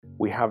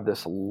we have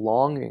this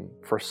longing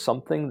for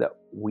something that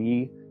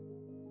we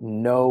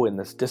know in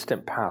this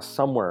distant past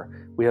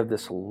somewhere. We have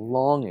this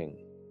longing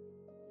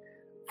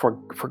for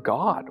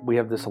God. We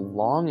have this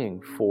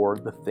longing for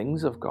the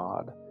things of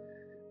God.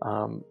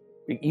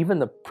 Even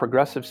the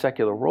progressive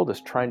secular world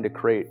is trying to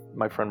create,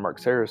 my friend Mark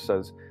Sayers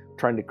says,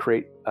 trying to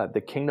create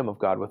the kingdom of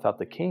God without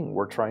the king.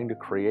 We're trying to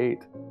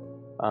create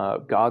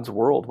God's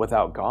world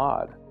without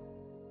God.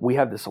 We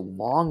have this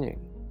longing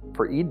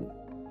for Eden.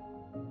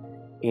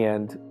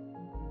 And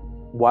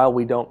while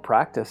we don't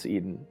practice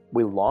Eden,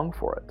 we long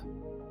for it.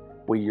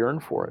 We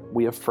yearn for it.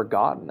 We have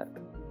forgotten it.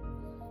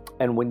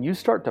 And when you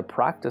start to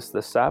practice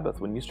the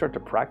Sabbath, when you start to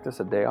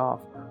practice a day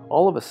off,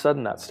 all of a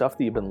sudden that stuff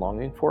that you've been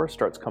longing for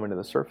starts coming to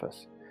the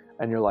surface.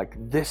 And you're like,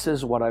 this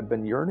is what I've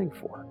been yearning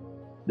for.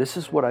 This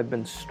is what I've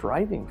been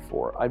striving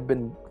for. I've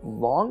been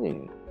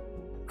longing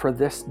for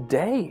this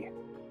day.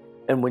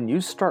 And when you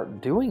start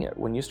doing it,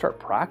 when you start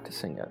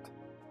practicing it,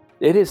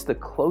 it is the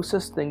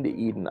closest thing to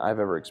Eden I've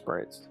ever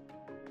experienced.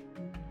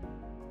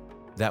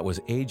 That was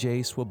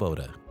A.J.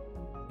 Swoboda,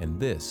 and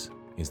this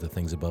is the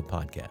Things Above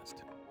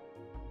podcast.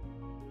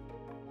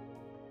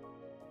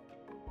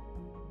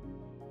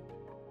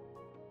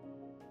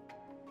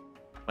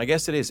 My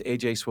guest today is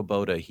A.J.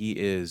 Swoboda. He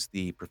is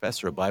the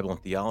professor of Bible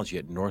and Theology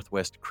at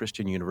Northwest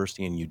Christian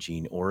University in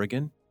Eugene,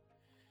 Oregon.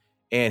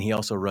 And he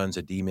also runs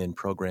a DMin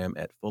program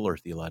at Fuller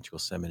Theological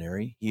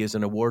Seminary. He is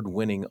an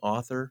award-winning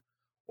author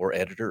or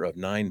editor of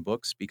 9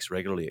 books, speaks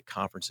regularly at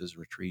conferences,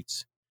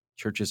 retreats,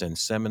 churches, and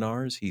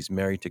seminars. He's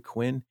married to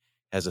Quinn,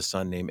 has a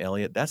son named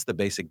Elliot. That's the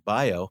basic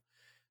bio.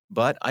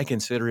 But I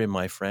consider him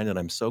my friend, and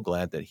I'm so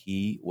glad that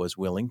he was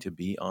willing to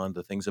be on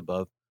the Things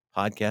Above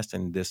podcast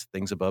and this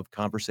Things Above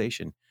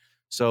conversation.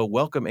 So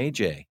welcome,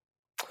 AJ.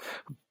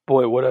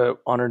 Boy, what an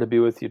honor to be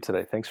with you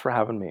today. Thanks for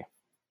having me.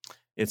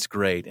 It's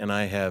great. And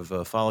I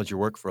have followed your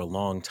work for a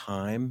long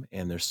time,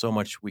 and there's so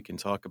much we can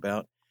talk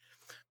about.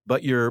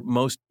 But your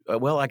most,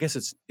 I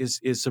guess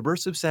is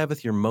Subversive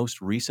Sabbath your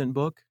most recent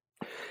book?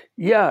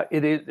 Yeah,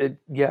 it is.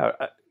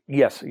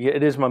 Yes,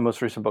 it is my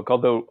most recent book,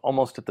 although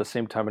almost at the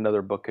same time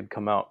another book had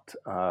come out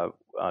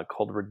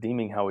called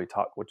Redeeming How We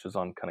Talk, which is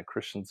on kind of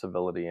Christian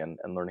civility and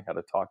learning how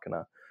to talk in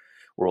a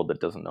world that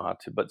doesn't know how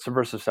to. But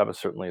Subversive Sabbath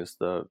certainly is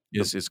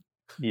It's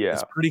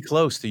pretty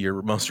close to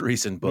your most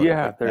recent book.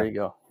 Yeah, there you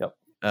go. Yep.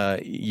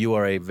 You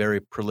are a very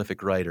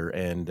prolific writer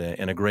and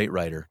a great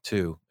writer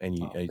too,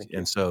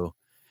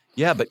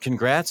 but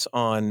congrats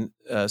on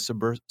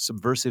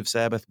Subversive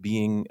Sabbath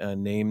being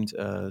named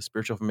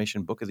Spiritual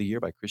Formation Book of the Year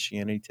by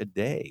Christianity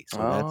Today.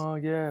 So I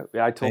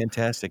told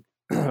fantastic.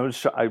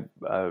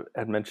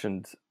 I've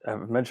mentioned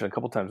a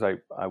couple times. I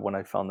when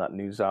I found that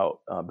news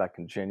out back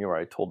in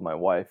January, I told my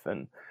wife,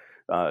 and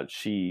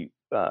she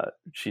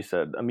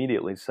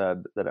immediately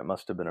said that it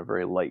must have been a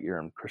very light year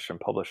in Christian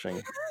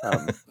publishing.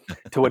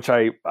 To which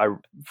I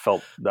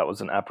felt that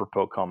was an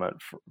apropos comment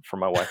for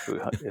my wife,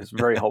 who is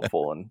very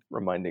helpful in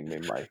reminding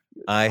me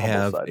I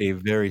have a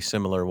very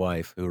similar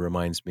wife who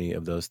reminds me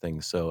of those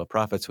things. So a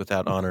prophet's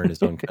without honor in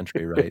his own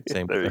country, right?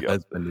 Same with a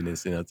husband in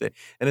his, and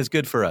it's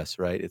good for us,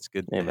 right? It's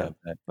good to have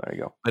that. There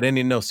you go. But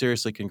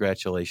seriously,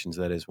 congratulations.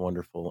 That is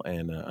wonderful.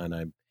 And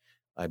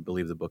I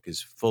believe the book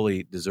is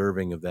fully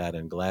deserving of that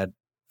and glad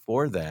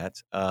for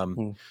that.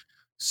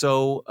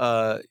 So,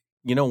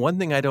 one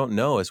thing I don't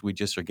know as we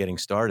just are getting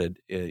started,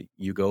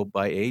 you go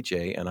by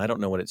AJ, and I don't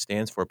know what it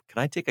stands for. Can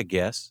I take a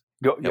guess?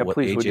 Yeah, what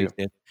please. AJ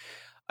stands?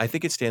 I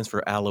think it stands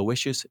for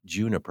Aloysius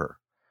Juniper.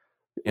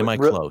 Am I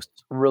close?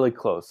 Really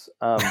close.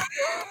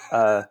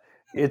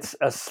 It's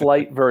a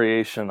slight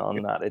variation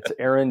on that. It's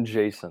Aaron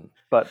Jason,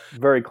 but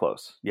very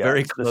close. Yeah,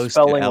 very close. The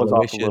spelling was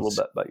off a little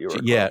bit, but you were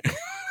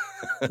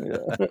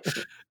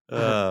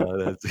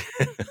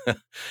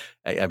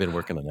I've been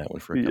working on that one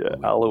for a couple of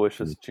weeks.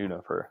 Aloysius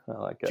Juniper. I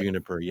like it.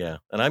 Juniper, yeah.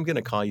 And I'm going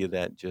to call you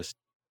that just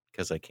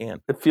because I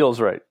can. It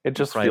feels right. It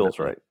just feels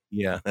right.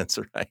 Yeah, that's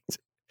right.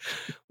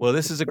 Well,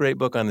 this is a great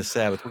book on the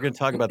Sabbath. We're going to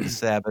talk about the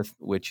Sabbath,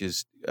 which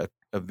is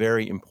a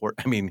very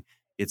important,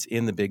 it's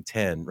in the Big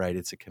Ten, right?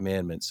 It's a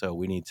commandment. So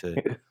we need to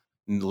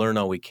learn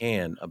all we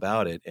can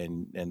about it.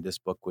 And this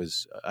book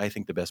was, I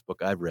think, the best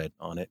book I've read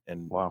on it.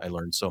 And wow. I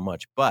learned so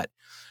much. But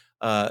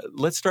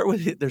let's start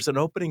with it. There's an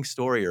opening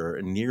story,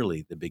 or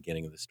nearly the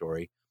beginning of the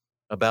story,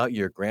 about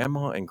your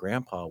grandma and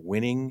grandpa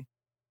winning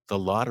the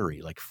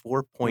lottery, like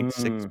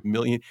 4.6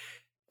 million.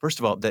 First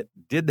of all,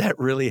 did that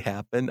really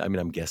happen?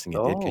 I'm guessing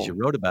it did because you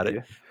wrote about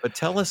it. But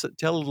tell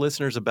the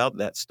listeners about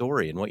that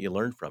story and what you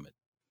learned from it.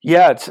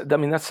 Yeah,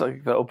 that's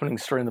like the opening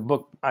story in the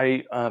book.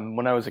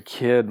 When I was a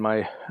kid,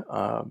 my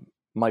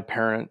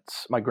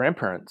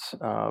grandparents,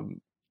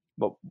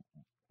 but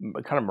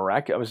kind of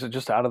miraculous. I was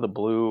just out of the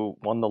blue,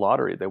 won the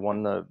lottery. They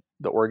won the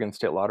Oregon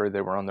State Lottery.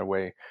 They were on their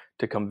way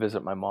to come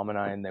visit my mom and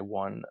I, and they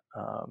won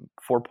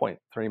 $4.3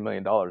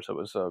 million. It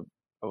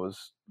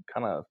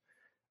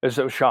was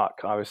a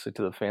shock, obviously,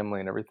 to the family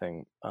and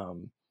everything.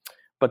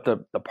 But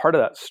the part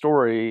of that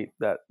story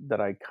that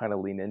I kind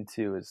of lean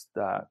into is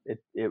that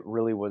it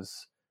really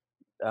was,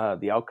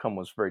 the outcome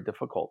was very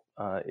difficult.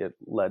 It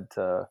led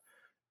to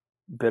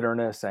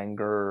bitterness,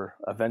 anger,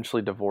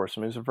 eventually divorce.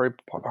 I mean, it was a very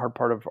hard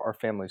part of our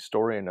family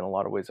story, and in a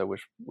lot of ways, I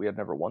wish we had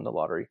never won the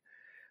lottery.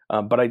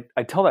 But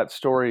I tell that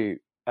story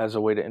as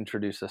a way to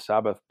introduce the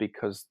Sabbath,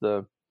 because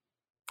the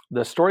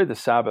story of the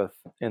Sabbath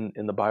in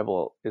the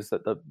Bible is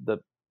that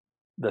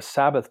the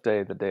Sabbath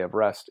day, the day of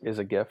rest, is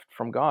a gift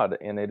from God,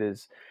 and it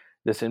is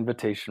this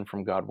invitation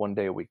from God one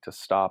day a week to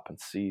stop and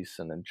cease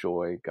and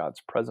enjoy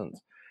God's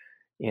presence.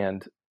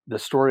 And the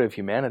story of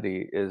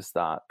humanity is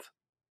that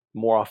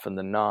more often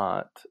than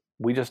not,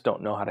 we just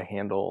don't know how to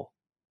handle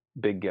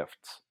big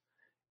gifts,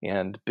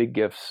 and big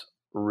gifts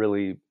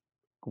really,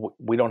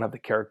 we don't have the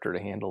character to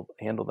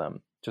handle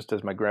them. Just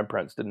as my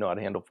grandparents didn't know how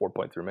to handle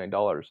 $4.3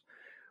 million,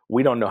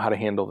 we don't know how to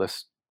handle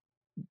this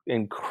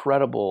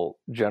incredible,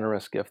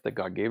 generous gift that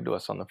God gave to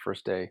us on the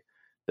first day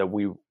that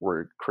we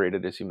were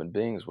created as human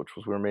beings, which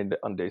was we were made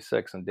on day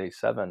 6, and day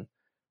 7,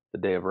 the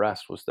day of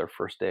rest, was their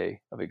first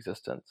day of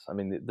existence. I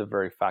mean, the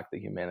very fact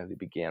that humanity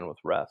began with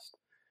rest.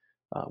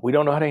 We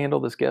don't know how to handle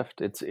this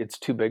gift. It's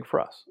too big for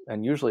us,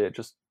 and usually it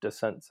just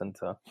descends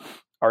into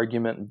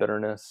argument and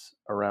bitterness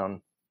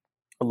around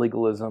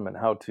legalism and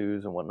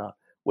how-tos and whatnot.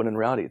 When in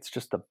reality, it's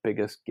just the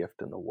biggest gift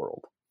in the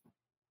world.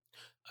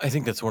 I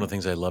think that's one of the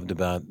things I loved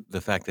about the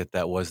fact that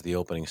that was the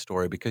opening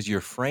story, because you're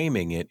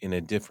framing it in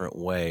a different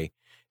way,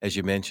 as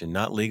you mentioned,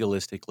 not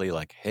legalistically,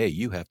 like, "Hey,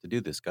 you have to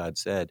do this, God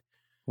said,"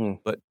 Hmm.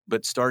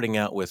 but starting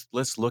out with,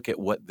 let's look at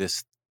what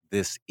this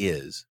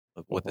is,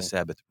 of what the Mm-hmm.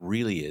 Sabbath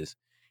really is,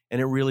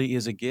 and it really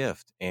is a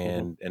gift,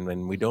 Mm-hmm. and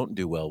when we don't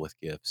do well with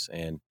gifts,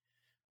 and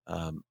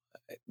um,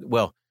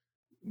 well,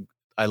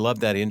 I love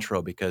that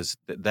intro, because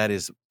that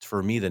is,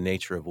 for me, the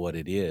nature of what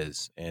it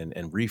is, and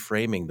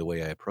reframing the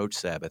way I approach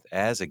Sabbath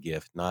as a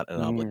gift, not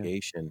an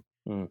obligation,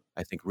 Mm-hmm.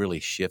 I think really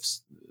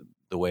shifts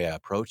the way I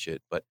approach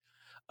it. But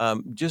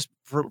just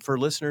for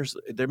listeners,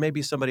 there may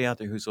be somebody out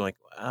there who's like,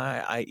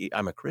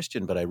 I'm a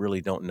Christian, but I really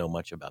don't know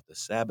much about the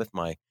Sabbath.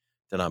 My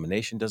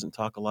denomination doesn't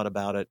talk a lot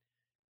about it.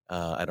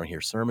 I don't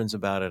hear sermons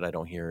about it. I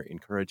don't hear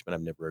encouragement.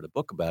 I've never read a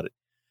book about it.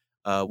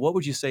 What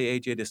would you say,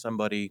 AJ, to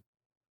somebody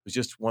who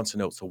just wants to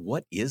know, so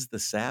what is the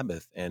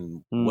Sabbath,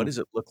 and what Mm. does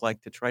it look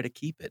like to try to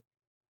keep it?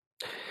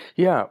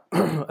 Yeah,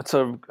 that's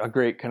a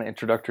great kind of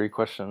introductory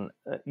question.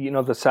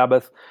 The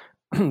Sabbath,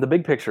 the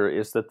big picture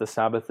is that the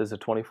Sabbath is a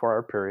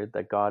 24-hour period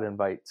that God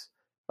invites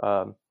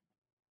um,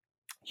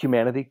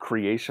 humanity,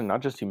 creation,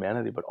 not just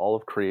humanity, but all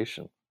of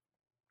creation,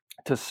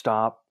 to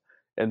stop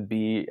and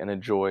be and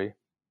enjoy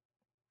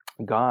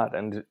God,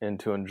 and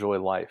to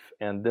enjoy life.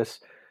 And this,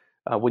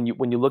 when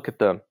you look at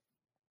the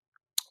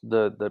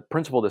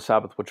principle of the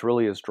Sabbath, which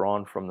really is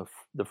drawn from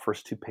the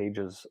first 2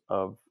 pages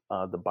of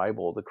the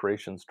Bible, the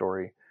creation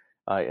story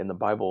in the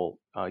Bible,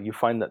 you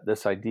find that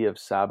this idea of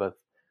Sabbath,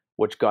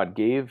 which God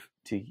gave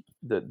to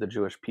the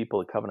Jewish people,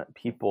 the covenant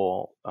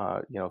people,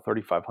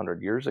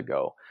 3,500 years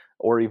ago,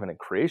 or even in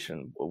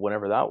creation,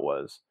 whenever that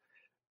was,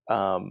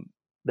 um,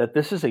 that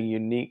this is a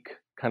unique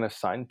kind of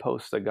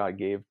signpost that God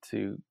gave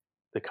to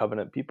the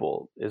covenant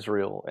people,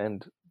 Israel,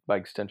 and by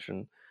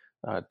extension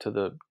to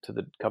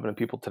the covenant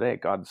people today,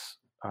 God's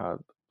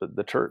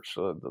the church,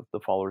 the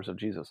followers of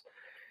Jesus.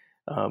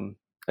 Um,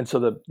 and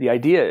so the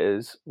idea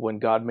is, when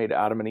God made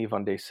Adam and Eve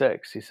on day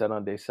 6, He said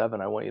on day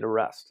 7, "I want you to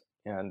rest,"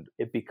 and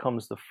it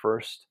becomes the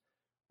first,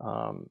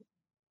 um,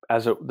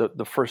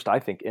 the first, I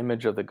think,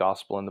 image of the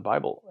gospel in the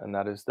Bible, and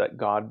that is that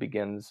God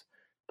begins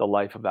the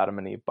life of Adam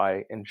and Eve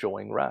by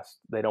enjoying rest.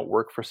 They don't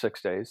work for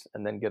 6 days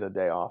and then get a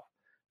day off.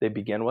 They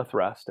begin with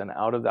rest, and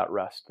out of that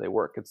rest, they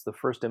work. It's the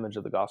first image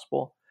of the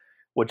gospel,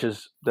 which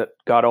is that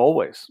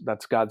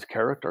that's God's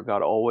character.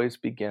 God always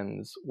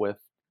begins with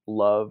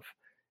love,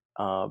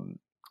 um,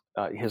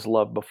 His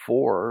love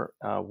before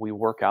we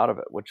work out of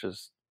it, which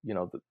is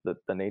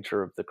the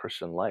nature of the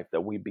Christian life,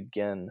 that we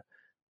begin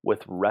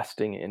with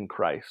resting in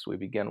Christ. We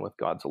begin with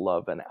God's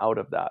love, and out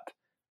of that,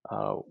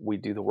 we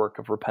do the work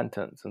of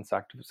repentance and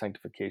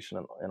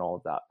sanctification, and all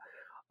of that.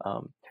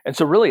 And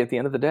so, really, at the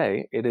end of the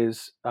day, it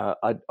is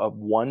a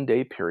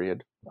one-day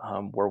period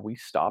where we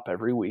stop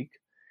every week,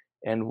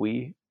 and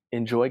we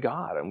enjoy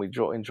God, and we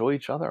enjoy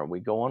each other, and we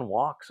go on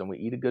walks, and we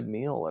eat a good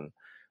meal, and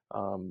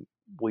um,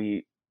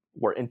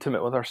 we're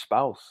intimate with our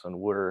spouse, and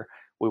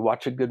we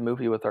watch a good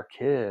movie with our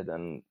kid,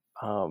 and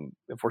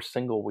if we're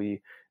single,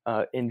 we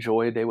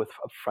enjoy a day of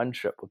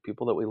friendship with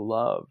people that we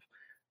love.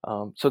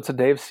 So it's a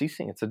day of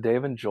ceasing. It's a day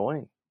of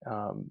enjoying.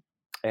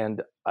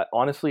 And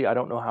honestly, I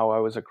don't know how I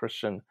was a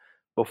Christian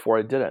before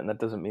I did it, and that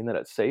doesn't mean that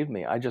it saved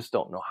me. I just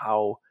don't know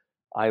how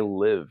I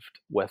lived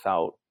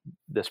without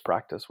this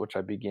practice, which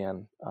I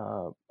began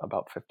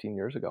about 15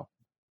 years ago.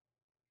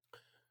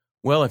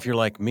 Well, if you're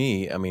like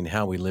me, I mean,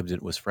 how we lived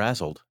it was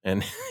frazzled,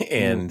 and Mm,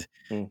 and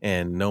mm,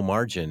 and no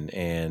margin,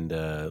 and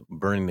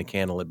burning the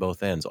candle at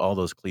both ends, all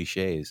those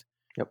cliches.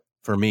 yep.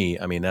 For me,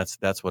 I mean,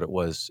 that's what it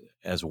was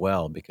as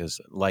well, because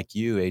like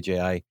you,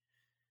 AJ,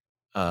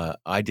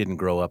 I didn't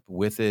grow up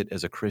with it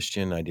as a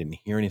Christian. I didn't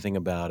hear anything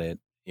about it.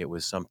 It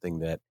was something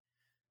that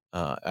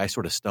I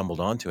sort of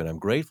stumbled onto, and I'm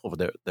grateful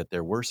that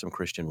there were some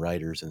Christian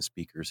writers and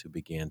speakers who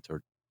began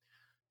to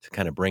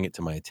kind of bring it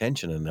to my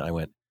attention. And I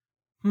went,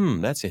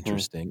 That's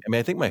interesting. I mean,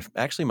 I think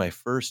my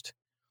first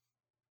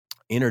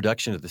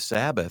introduction to the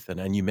Sabbath,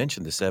 and you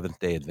mentioned the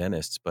Seventh-day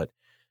Adventists, but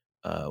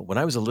when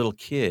I was a little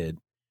kid,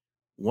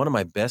 one of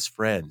my best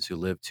friends who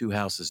lived 2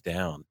 houses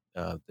down,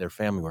 their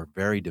family were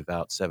very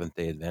devout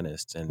Seventh-day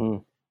Adventists, and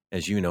Mm.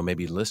 as you know,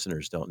 maybe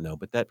listeners don't know,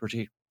 but that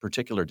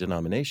particular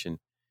denomination,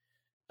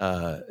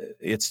 uh,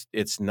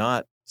 it's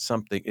not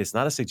something. It's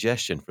not a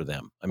suggestion for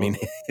them. I mean,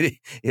 Mhm.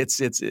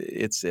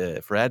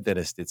 it's for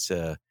Adventists,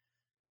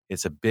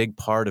 it's a big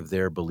part of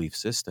their belief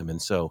system,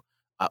 and so,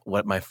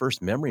 what my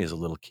first memory as a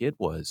little kid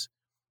was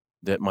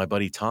that my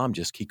buddy Tom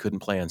he couldn't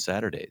play on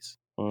Saturdays,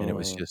 and it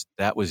was Mm. just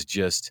that was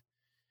just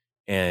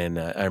and,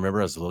 I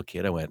remember as a little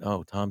kid, I went,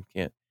 "Oh, Tom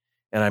can't."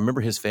 And I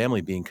remember his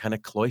family being kinda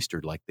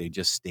cloistered, like they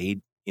just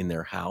stayed in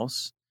their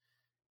house,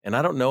 and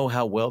I don't know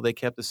how well they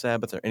kept the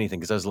Sabbath or anything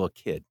because I was a little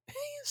kid.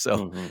 So,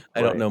 Mhm.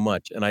 I don't Right. know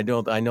much, and I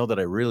know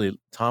that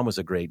Tom was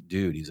a great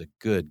dude, he's a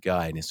good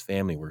guy, and his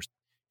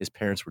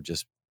parents were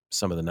just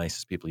some of the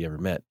nicest people you ever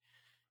met,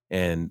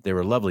 and they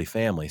were a lovely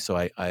family, so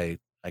I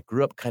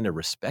grew up kinda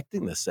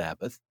respecting the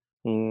Sabbath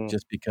Mm.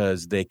 just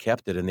because they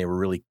kept it and they were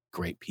really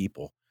great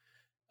people.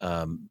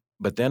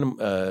 But then,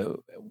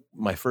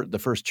 the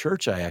first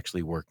church I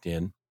actually worked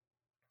in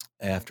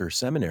after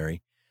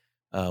seminary,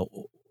 uh,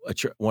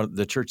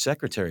 the church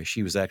secretary,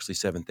 she was actually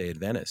Seventh-day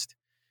Adventist,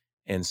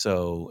 and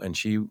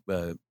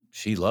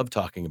she loved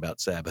talking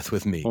about Sabbath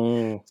with me.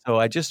 Mm. So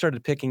I just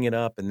started picking it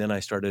up, and then I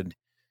started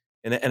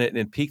and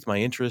it piqued my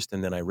interest,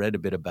 and then I read a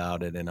bit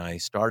about it, and I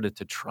started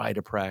to try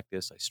to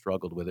practice. I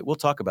struggled with it. We'll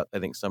talk about, I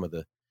think, some of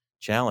the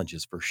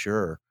challenges for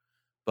sure,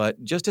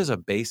 but just as a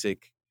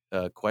basic,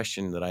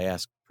 question that I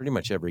ask pretty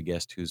much every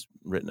guest who's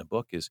written a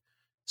book is,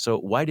 "So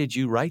why did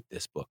you write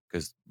this book?"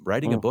 Because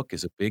writing a Mm. book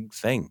is a big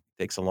thing.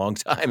 It takes a long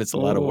time. It's a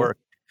lot of Mm. work.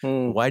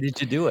 Mm. Why did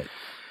you do it?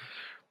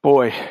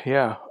 Boy,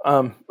 yeah.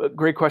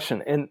 Great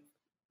question. And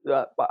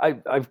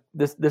I've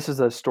this is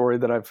a story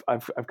that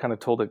I've kind of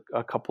told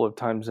a couple of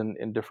times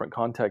in different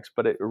contexts,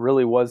 but it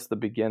really was the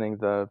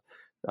beginning. Uh,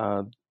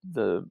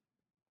 the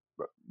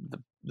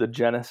the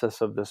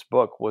genesis of this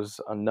book was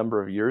a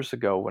number of years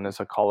ago when, as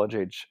a college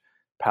age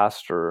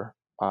pastor,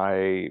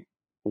 I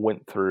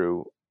went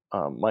through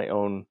my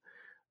own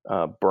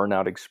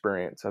burnout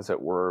experience, as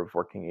it were, of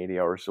working 80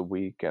 hours a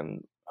week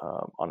and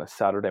on a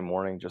Saturday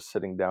morning, just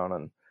sitting down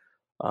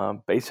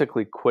and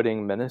basically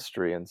quitting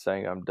ministry and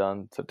saying I'm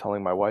done. To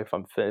telling my wife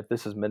if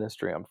this is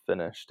ministry, I'm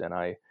finished. And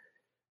I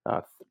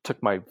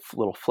took my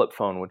little flip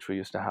phone, which we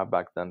used to have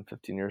back then,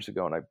 15 years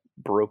ago, and I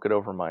broke it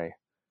over my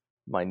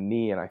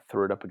knee and I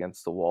threw it up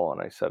against the wall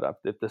and I said,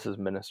 if this is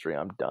ministry,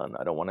 I'm done.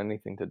 I don't want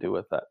anything to do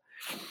with that.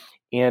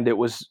 And it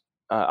was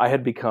I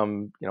had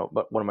become,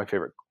 but one of my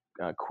favorite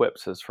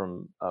quips is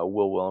from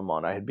Will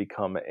Willimon. I had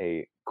become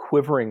a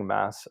quivering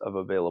mass of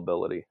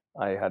availability.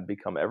 I had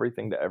become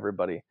everything to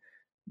everybody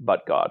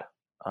but God.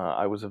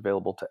 I was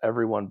available to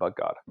everyone but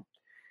God.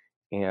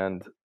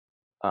 And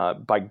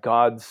by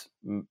God's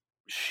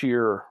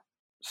sheer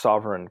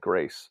sovereign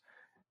grace,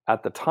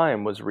 at the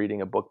time was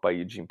reading a book by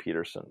Eugene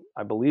Peterson.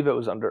 I believe it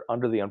was under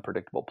the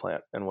Unpredictable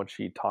Plant, in which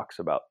he talks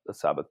about the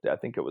Sabbath day. I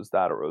think it was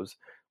that, or it was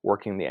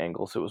Working the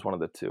Angles. It was one of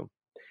the two.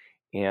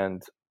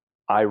 And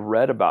I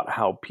read about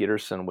how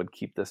Peterson would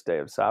keep this day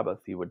of Sabbath.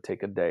 He would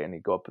take a day and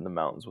he'd go up in the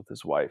mountains with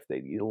his wife.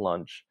 They'd eat a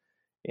lunch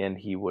and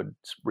he would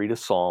read a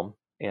psalm,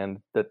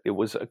 and that it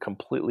was a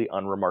completely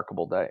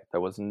unremarkable day.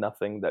 There was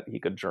nothing that he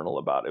could journal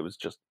about. It was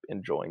just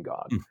enjoying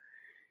God. Mm.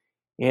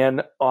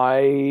 And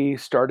I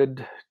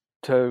started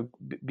to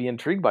be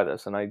intrigued by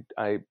this, and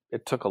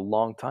it took a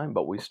long time,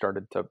 but we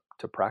started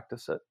to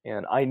practice it.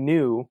 And I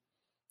knew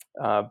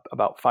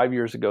about 5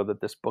 years ago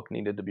that this book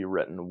needed to be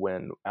written,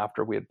 when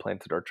after we had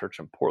planted our church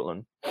in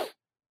Portland,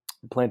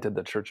 planted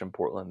the church in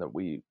Portland that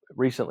we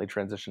recently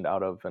transitioned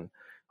out of, and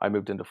I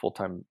moved into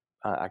full-time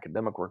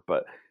academic work.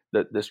 But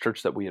this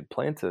church that we had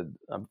planted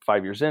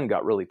 5 years in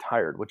got really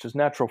tired, which is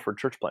natural for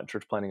church plant.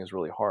 Church planting is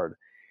really hard.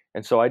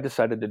 And so I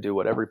decided to do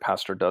what every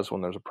pastor does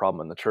when there's a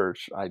problem in the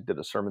church. I did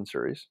a sermon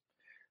series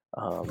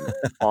um,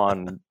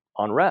 on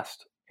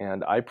rest,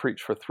 and I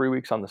preached for 3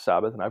 weeks on the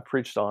Sabbath, and I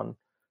preached on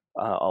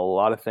a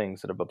lot of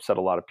things that have upset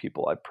a lot of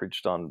people. I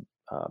preached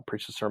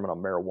a sermon on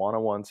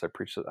marijuana once.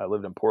 I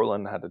lived in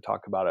Portland, had to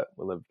talk about it.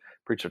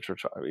 Preached a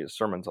church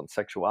sermons on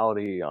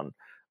sexuality, on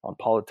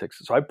politics.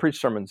 So I preached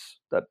sermons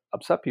that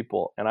upset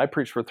people, and I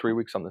preached for 3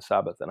 weeks on the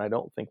Sabbath. And I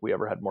don't think we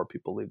ever had more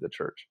people leave the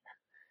church.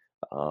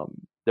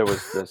 There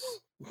was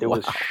this. It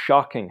was Wow.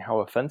 shocking how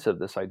offensive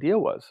this idea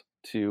was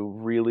to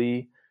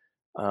really,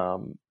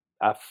 um,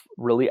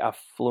 really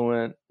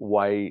affluent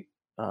white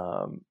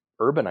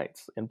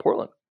urbanites in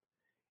Portland.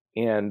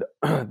 And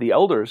the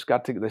elders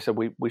they said,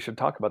 we should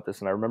talk about this.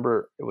 And I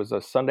remember it was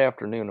a Sunday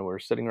afternoon and we were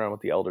sitting around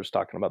with the elders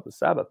talking about the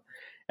Sabbath.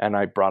 And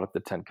I brought up the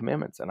 10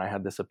 Commandments, and I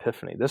had this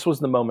epiphany. This was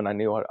the moment I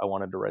knew I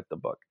wanted to write the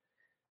book.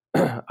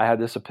 I had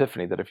this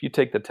epiphany that if you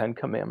take the 10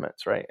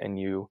 Commandments, right, and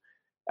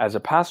as a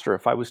pastor,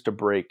 if I was to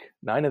break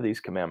 9 of these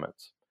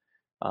commandments,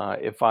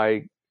 if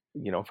I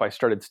if I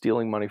started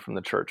stealing money from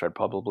the church, I'd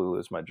probably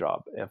lose my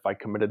job. If I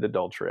committed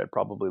adultery, I'd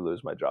probably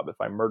lose my job.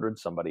 If I murdered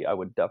somebody, I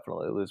would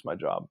definitely lose my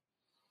job.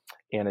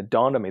 And it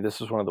dawned on me,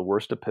 this is one of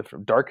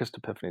the darkest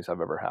epiphanies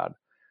I've ever had,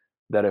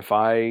 that if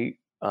I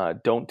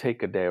don't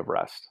take a day of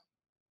rest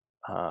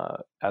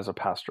as a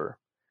pastor,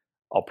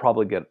 I'll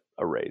probably get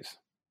a raise.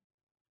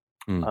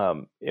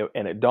 And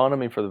it dawned on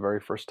me for the very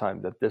first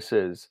time that this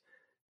has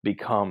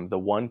become the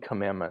one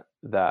commandment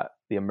that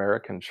the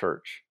American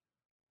church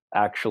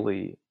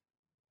actually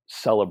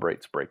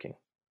celebrates breaking.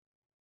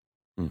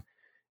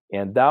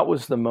 And that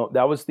was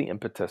the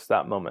impetus,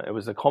 that moment. It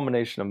was the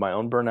culmination of my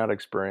own burnout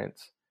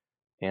experience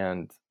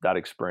and that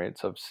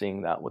experience of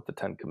seeing that with the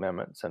 10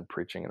 Commandments and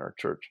preaching in our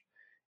church.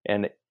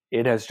 And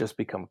it has just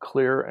become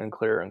clearer and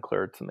clearer and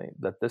clearer to me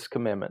that this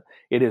commandment,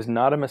 it is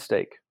not a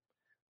mistake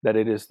that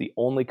it is the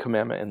only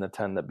commandment in the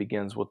 10 that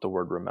begins with the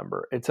word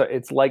remember.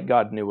 It's like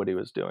God knew what he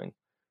was doing,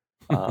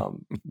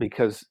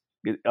 because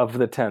of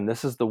the 10,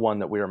 this is the one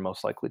that we are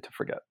most likely to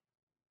forget.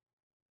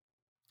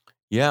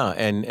 Yeah,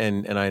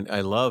 and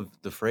I love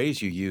the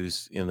phrase you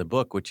use in the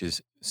book, which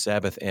is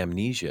Sabbath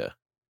amnesia,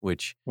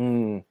 which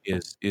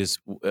is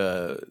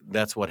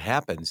that's what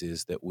happens,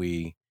 is that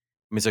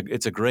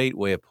it's a great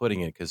way of putting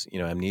it, because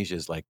amnesia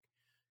is like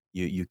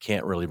you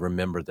can't really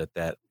remember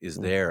that is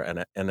there.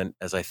 And then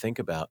as I think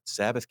about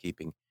Sabbath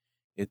keeping,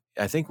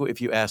 I think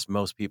if you ask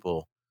most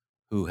people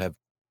who have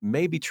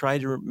maybe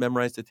tried to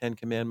memorize the 10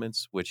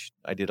 Commandments, which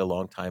I did a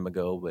long time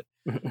ago, but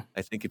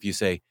I think if you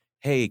say,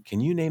 hey, can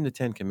you name the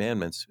 10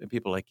 Commandments? And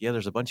people are like, yeah,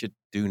 there's a bunch of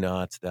do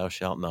nots, thou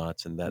shalt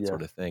nots, and that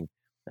sort of thing.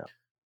 Yeah.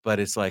 But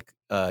it's like,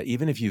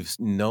 even if you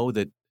know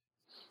that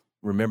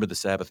remember the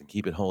Sabbath and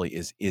keep it holy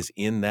is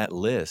in that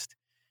list,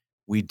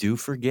 we do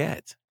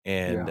forget.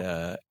 And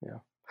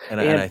and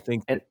I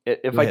think, and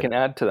if I can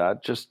add to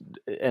that,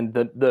 and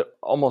the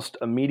almost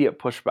immediate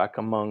pushback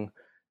among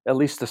at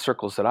least the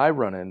circles that I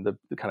run in, the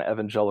kind of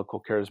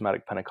evangelical,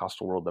 charismatic,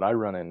 Pentecostal world that I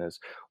run in, is,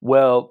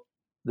 well,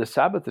 the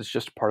Sabbath is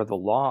just part of the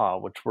law,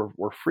 which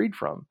we're freed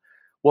from.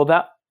 Well,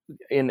 that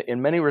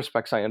in many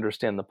respects, I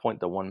understand the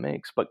point that one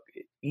makes, but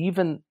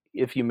even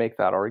if you make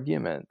that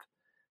argument,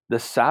 the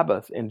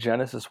Sabbath in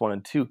Genesis 1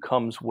 and 2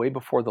 comes way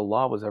before the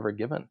law was ever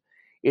given.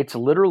 It's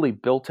literally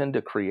built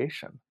into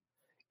creation.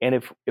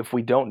 And if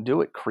we don't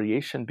do it,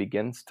 creation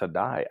begins to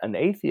die. An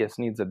atheist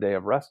needs a day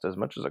of rest as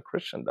much as a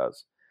Christian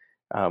does.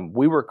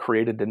 We were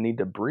created to need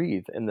to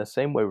breathe in the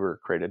same way we were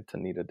created to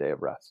need a day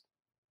of rest.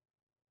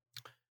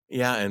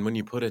 Yeah, and when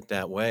you put it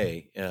that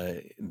way,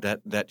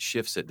 that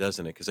shifts it,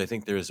 doesn't it? Because I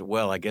think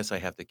I guess I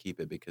have to keep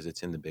it because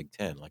it's in the Big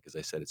Ten. Like, as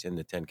I said, it's in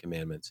the 10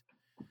 Commandments.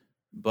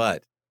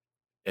 But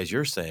as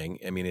you're saying,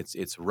 I mean,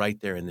 it's right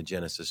there in the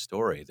Genesis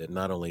story that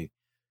not only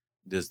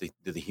do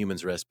the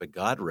humans rest, but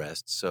God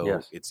rests. So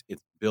it's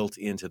built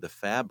into the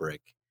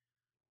fabric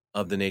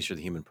of the nature of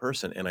the human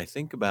person. And I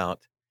think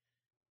about,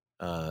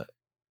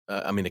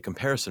 the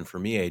comparison for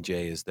me,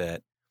 AJ, is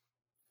that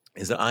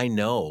I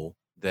know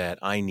that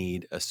I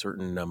need a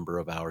certain number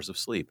of hours of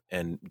sleep.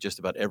 And just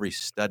about every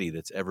study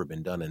that's ever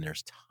been done, and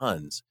there's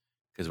tons,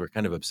 because we're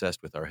kind of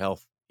obsessed with our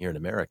health here in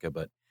America,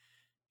 but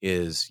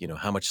is,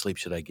 how much sleep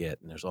should I get?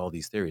 And there's all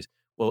these theories.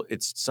 Well,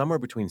 it's somewhere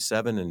between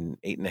 7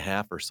 and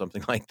 8.5 or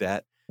something like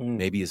that,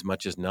 maybe as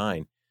much as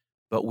 9.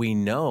 But we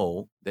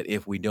know that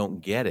if we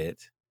don't get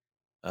it,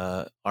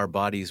 our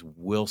bodies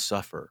will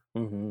suffer.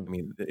 Mm-hmm. I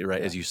mean,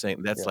 right, as you're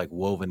saying, that's like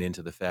woven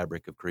into the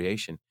fabric of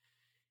creation.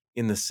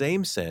 In the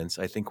same sense,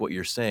 I think what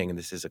you're saying, and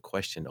this is a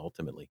question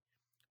ultimately,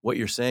 what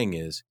you're saying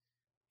is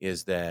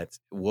that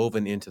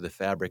woven into the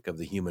fabric of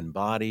the human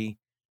body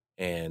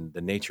and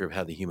the nature of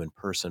how the human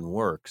person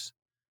works,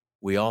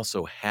 we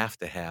also have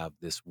to have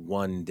this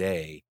one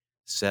day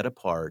set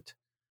apart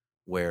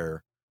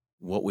where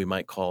what we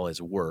might call as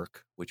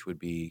work, which would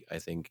be, I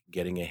think,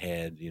 getting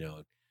ahead,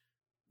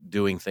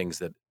 doing things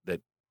that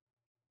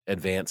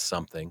advance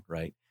something,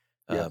 right?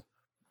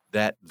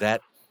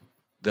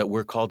 That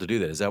we're called to do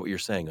that. Is that what you're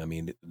saying? I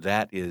mean,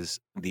 that is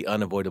the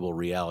unavoidable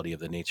reality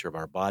of the nature of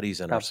our bodies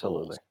and our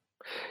souls.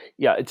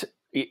 Yeah,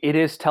 it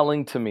is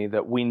telling to me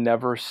that we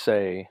never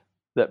say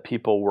that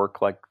people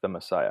work like the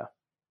Messiah.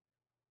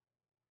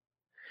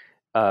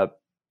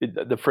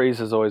 The phrase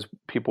is always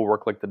people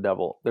work like the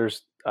devil.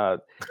 There's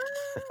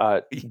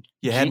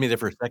you had me there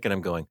for a second.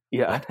 I'm going,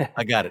 what?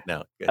 I got it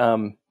now.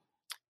 In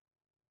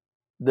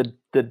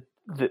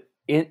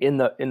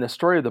the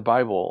story of the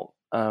Bible,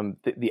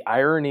 the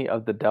irony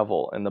of the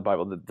devil in the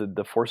Bible,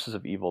 the forces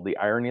of evil, the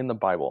irony in the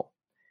Bible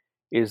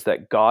is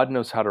that God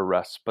knows how to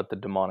rest, but the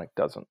demonic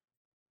doesn't.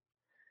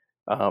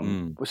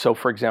 So,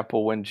 for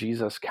example, when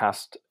Jesus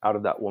cast out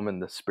of that woman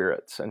the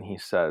spirits, and he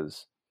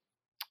says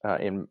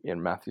in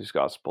Matthew's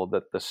gospel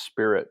that the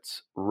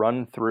spirits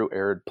run through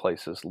arid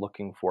places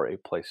looking for a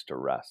place to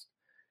rest.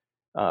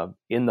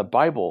 In the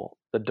Bible,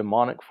 the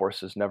demonic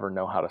forces never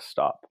know how to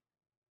stop.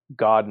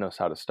 God knows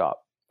how to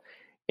stop.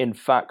 In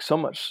fact, so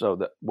much so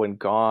that when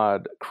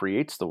God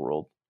creates the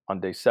world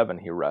on day 7,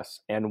 he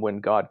rests. And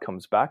when God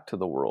comes back to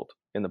the world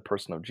in the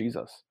person of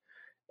Jesus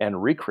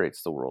and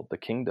recreates the world, the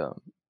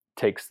kingdom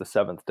takes the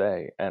 7th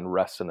day and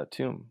rests in a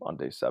tomb on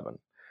day 7.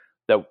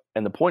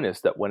 and the point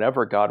is that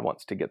whenever God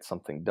wants to get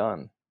something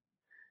done,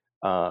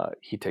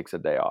 he takes a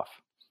day off.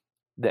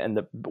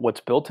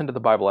 What's built into the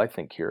Bible, I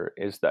think, here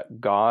is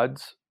that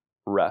God's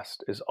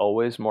rest is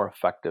always more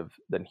effective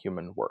than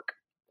human work,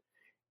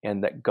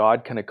 and that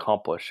God can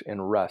accomplish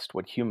in rest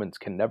what humans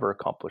can never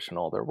accomplish in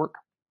all their work.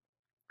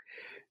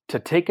 To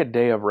take a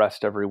day of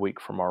rest every week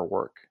from our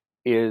work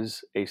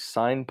is a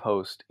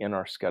signpost in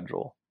our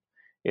schedule.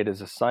 It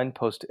is a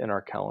signpost in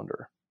our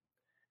calendar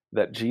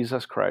that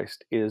Jesus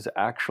Christ is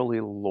actually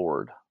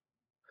Lord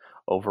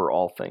over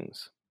all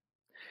things.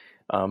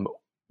 That,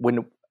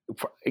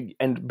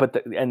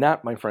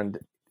 my friend,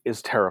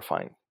 is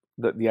terrifying.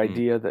 The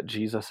idea that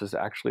Jesus is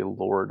actually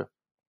Lord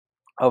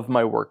of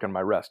my work and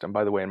my rest. And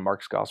by the way, in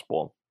Mark's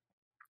gospel,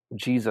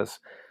 Jesus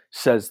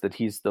says that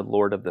he's the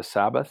Lord of the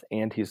Sabbath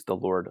and he's the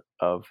Lord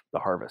of the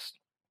harvest.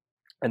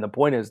 And the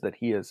point is that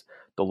he is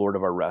the Lord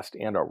of our rest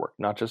and our work,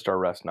 not just our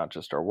rest, not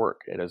just our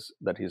work. It is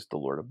that he's the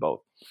Lord of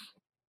both.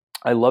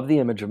 I love the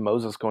image of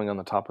Moses going on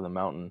the top of the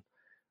mountain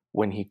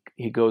when he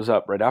goes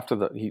up right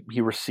after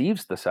he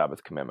receives the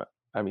Sabbath commandment.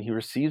 I mean, he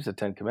receives the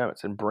 10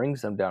 commandments and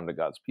brings them down to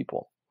God's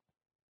people.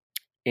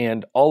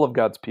 And all of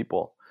God's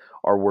people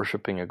are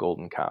worshiping a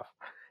golden calf.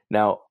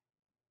 Now,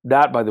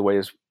 that, by the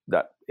way,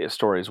 that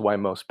story is why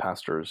most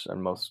pastors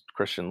and most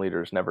Christian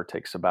leaders never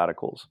take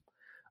sabbaticals,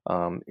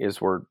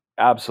 is we're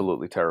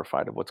absolutely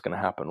terrified of what's going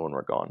to happen when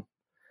we're gone.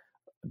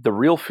 The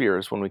real fear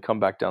is when we come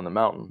back down the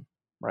mountain,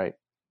 right?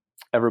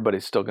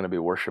 Everybody's still going to be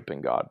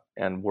worshiping God,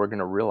 and we're going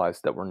to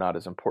realize that we're not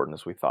as important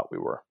as we thought we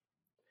were.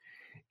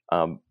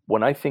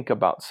 When I think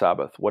about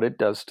Sabbath, what it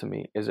does to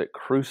me is it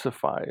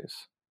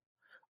crucifies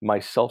my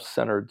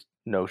self-centered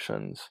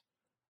notions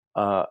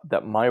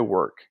that my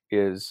work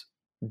is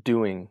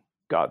doing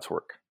God's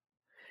work.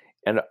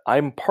 And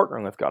I'm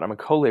partnering with God. I'm a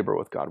co-laborer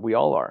with God. We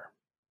all are.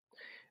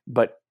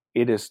 But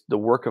it is the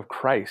work of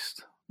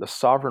Christ, the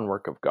sovereign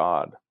work of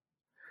God,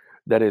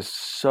 that is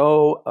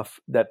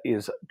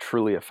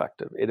truly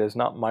effective. It is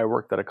not my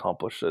work that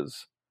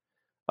accomplishes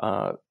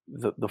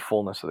the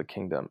fullness of the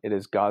kingdom. It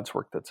is God's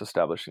work that's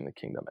establishing the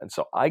kingdom. And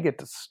so I get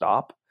to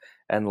stop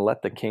and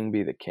let the king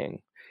be the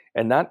king.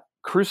 And that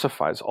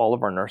crucifies all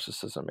of our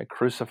narcissism. It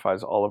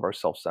crucifies all of our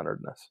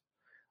self-centeredness.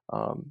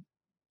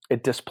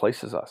 It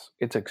displaces us.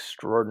 It's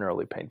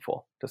extraordinarily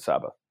painful to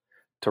Sabbath,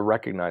 to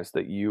recognize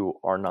that you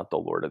are not the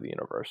Lord of the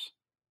universe.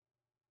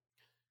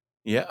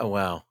 Yeah.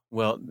 Wow.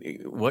 Well,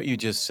 what you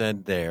just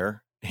said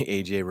there,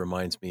 AJ,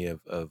 reminds me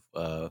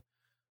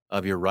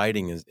of your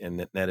writing,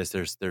 and that is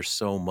there's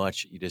so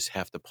much you just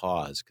have to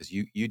pause, because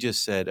you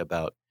just said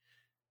about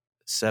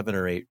 7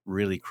 or 8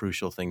 really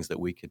crucial things that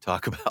we could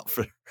talk about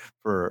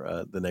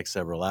for the next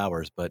several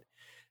hours. But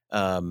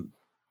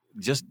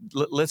just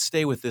let's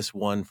stay with this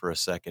one for a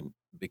second,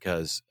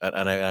 because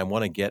I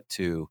want to get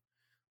to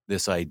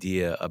this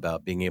idea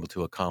about being able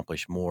to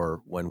accomplish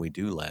more when we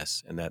do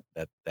less, and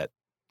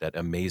that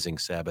amazing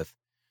Sabbath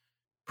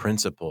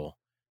principle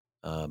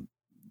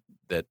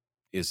that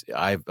is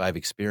I've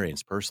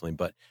experienced personally.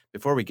 But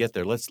before we get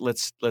there, let's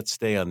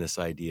stay on this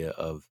idea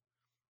of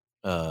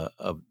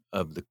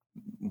the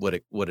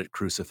what it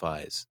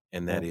crucifies,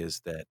 and that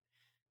is that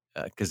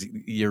because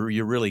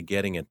you're really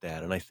getting at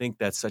that, and I think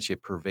that's such a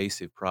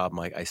pervasive problem.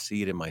 I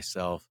see it in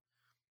myself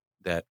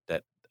that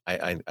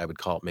I would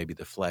call it maybe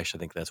the flesh. I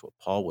think that's what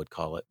Paul would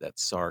call it. That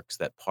sarx,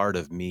 that part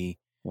of me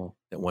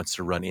that wants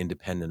to run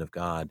independent of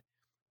God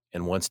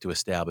and wants to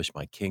establish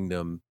my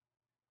kingdom,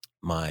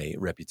 my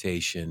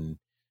reputation,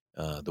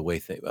 the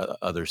way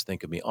others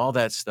think of me, all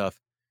that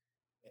stuff.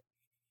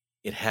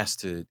 It has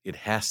to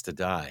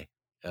die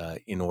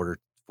in order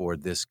for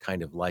this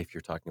kind of life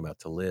you're talking about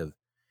to live.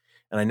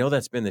 And I know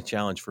that's been the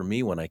challenge for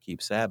me when I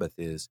keep Sabbath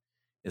is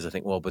I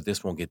think, well, but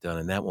this won't get done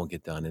and that won't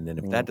get done, and then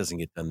if that doesn't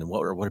get done, then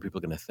what are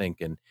people going to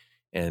think?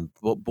 And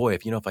well, boy,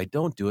 if I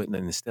don't do it, and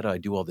then instead I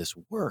do all this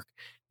work,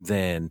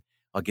 then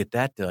I'll get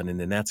that done, and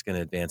then that's going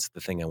to advance the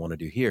thing I want to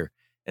do here.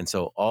 And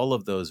so all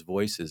of those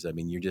voices, I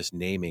mean, you're just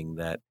naming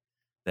that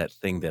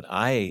thing that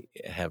I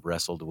have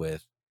wrestled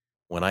with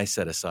when I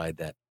set aside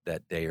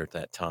that day or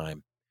that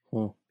time,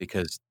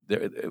 because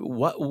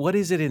what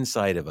is it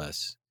inside of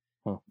us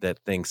that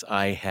thinks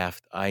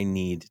I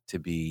need to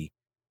be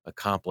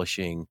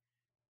accomplishing,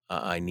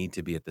 I need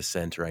to be at the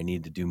center, I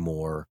need to do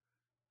more.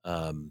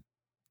 How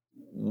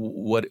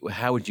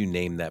would you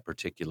name that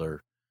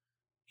particular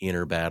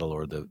inner battle,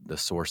 or the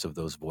source of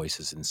those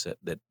voices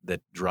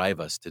that drive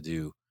us to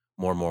do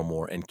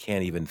more, and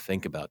can't even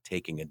think about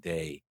taking a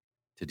day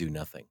to do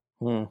nothing?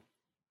 Well,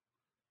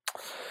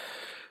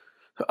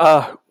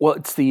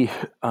 it's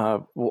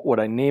what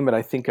I name it.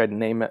 I think I'd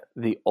name it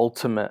the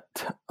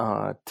ultimate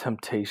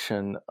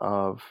temptation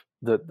of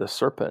the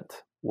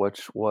serpent,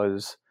 which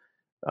was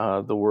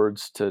the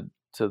words to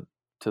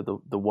the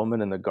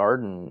woman in the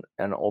garden,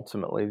 and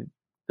ultimately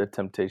the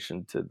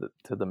temptation to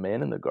the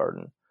man in the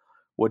garden,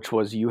 which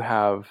was, you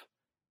have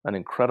an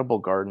incredible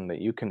garden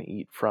that you can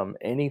eat from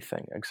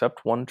anything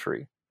except one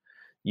tree.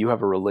 You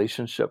have a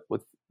relationship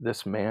with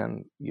this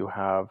man. You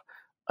have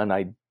an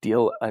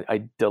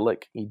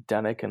idyllic,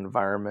 Edenic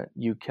environment.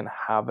 You can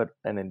have it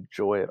and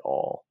enjoy it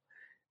all.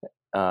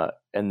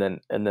 And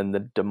then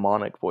the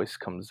demonic voice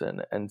comes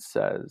in and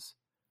says,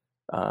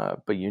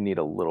 but you need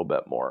a little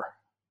bit more.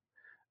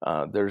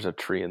 There's a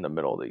tree in the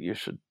middle that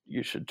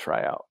you should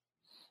try out.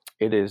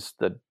 It is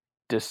the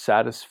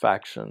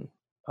dissatisfaction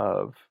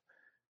of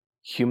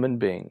human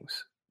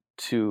beings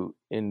to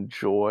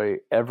enjoy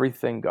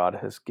everything God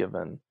has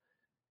given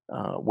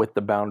with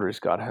the boundaries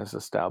God has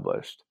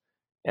established,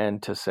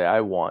 and to say,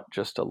 I want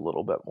just a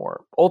little bit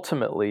more.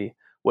 Ultimately,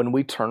 when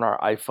we turn our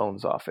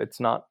iPhones off, it's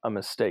not a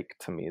mistake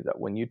to me that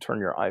when you turn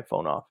your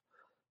iPhone off,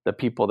 the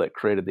people that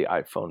created the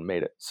iPhone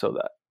made it so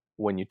that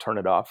when you turn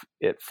it off,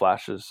 it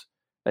flashes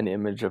an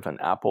image of an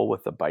apple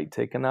with a bite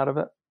taken out of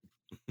it.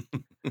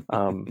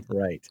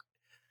 Right.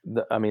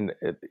 I mean,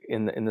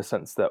 in the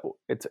sense that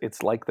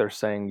it's like they're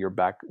saying we're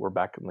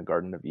back in the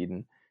Garden of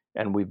Eden,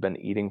 and we've been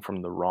eating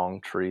from the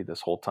wrong tree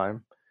this whole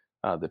time,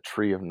 the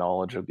tree of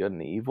knowledge of good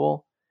and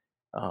evil.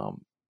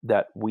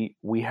 That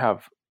we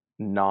have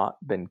not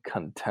been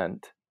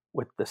content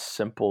with the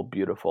simple,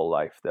 beautiful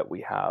life that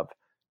we have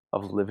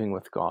of living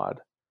with God.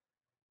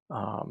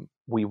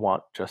 We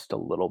want just a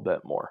little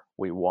bit more.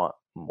 We want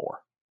more,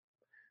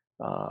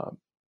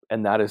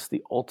 and that is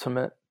the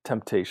ultimate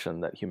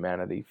temptation that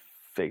humanity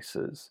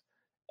faces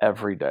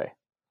every day.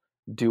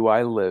 Do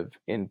I live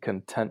in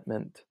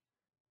contentment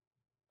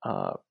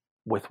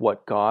with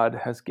what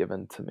God has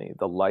given to me,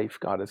 the life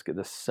God has given,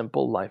 the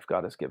simple life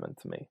God has given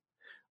to me,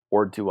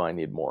 or do I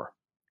need more?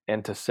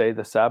 And to say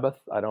the Sabbath,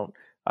 I don't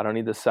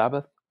need the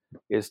Sabbath,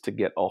 is to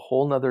get a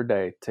whole nother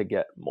day to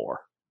get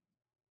more.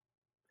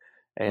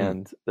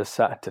 And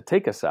to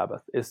take a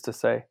Sabbath is to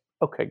say,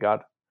 okay,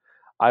 God,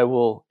 I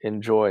will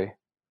enjoy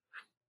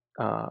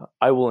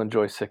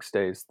 6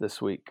 days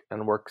this week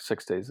and work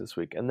 6 days this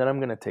week. And then I'm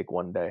going to take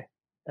one day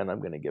and I'm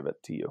going to give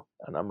it to you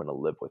and I'm going to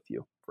live with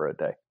you for a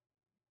day.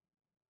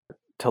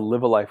 To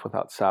live a life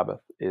without Sabbath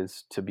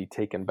is to be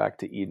taken back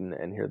to Eden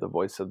and hear the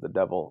voice of the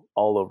devil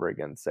all over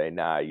again say,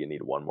 nah, you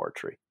need one more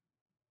tree.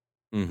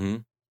 Mm-hmm.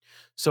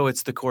 So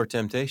it's the core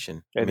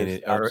temptation.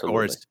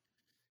 Absolutely.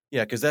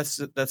 Because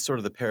that's sort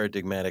of the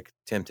paradigmatic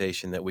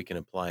temptation that we can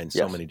apply in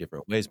so many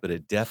different ways, but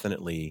it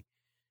definitely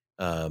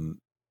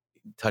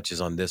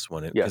touches on this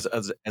one. Because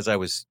as I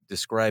was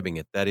describing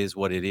it, that is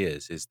what it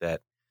is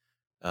that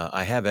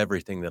I have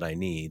everything that I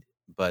need,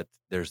 but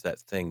there's that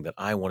thing that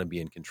I want to be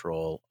in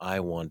control. I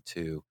want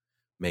to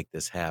make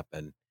this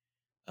happen.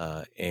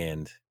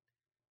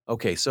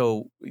 Okay,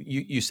 so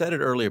you said it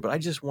earlier, but I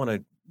just want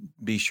to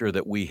be sure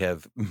that we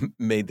have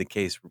made the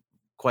case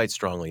quite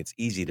strongly. It's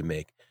easy to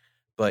make,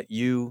 but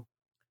you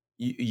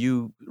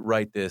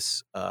write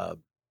this.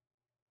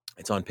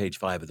 It's on page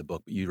 5 of the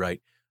book. But you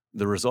write,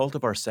 the result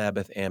of our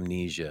Sabbath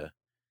amnesia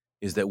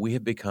is that we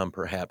have become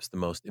perhaps the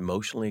most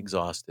emotionally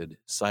exhausted,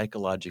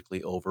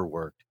 psychologically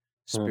overworked,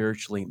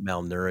 spiritually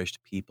malnourished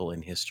people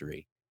in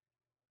history.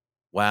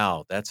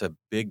 Wow, that's a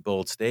big,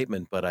 bold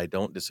statement, but I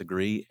don't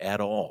disagree at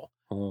all.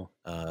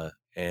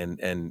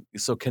 And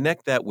so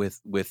connect that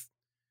with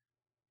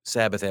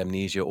Sabbath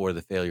amnesia or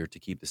the failure to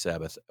keep the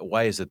Sabbath.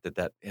 Why is it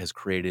that has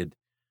created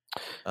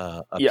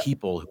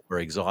people who are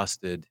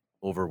exhausted,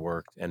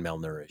 overworked, and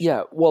malnourished?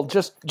 Yeah, well,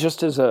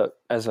 just as a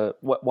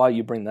while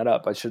you bring that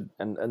up, I should,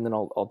 and then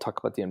I'll talk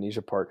about the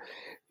amnesia part.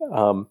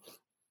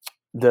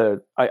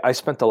 I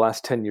spent the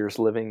last 10 years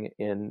living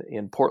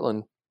in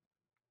Portland.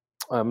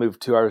 I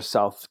moved 2 hours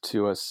south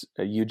to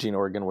Eugene,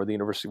 Oregon, where the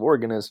University of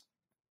Oregon is,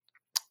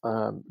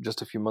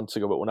 just a few months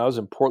ago. But when I was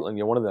in Portland,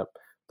 one of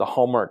the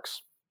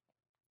hallmarks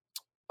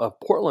of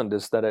Portland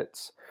is that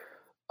it's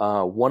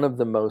one of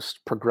the most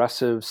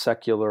progressive,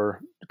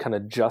 secular, kind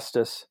of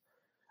justice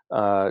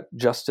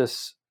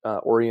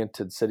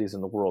oriented cities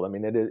in the world. I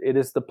mean, it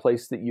is the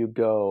place that you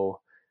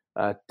go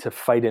to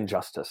fight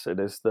injustice. It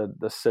is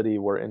the city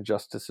where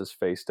injustice is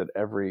faced at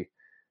every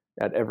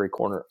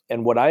corner.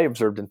 And what I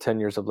observed in 10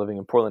 years of living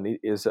in Portland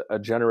is a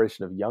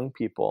generation of young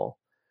people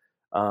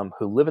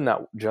who live in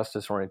that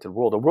justice-oriented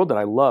world, a world that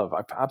I love.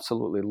 I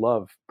absolutely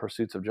love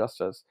pursuits of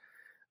justice,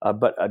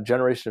 but a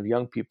generation of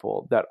young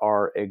people that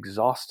are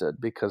exhausted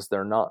because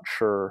they're not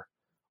sure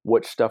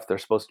which stuff they're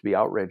supposed to be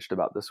outraged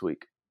about this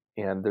week.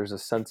 And there's a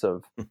sense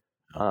of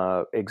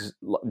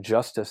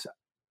justice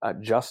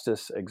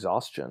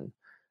exhaustion.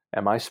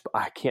 I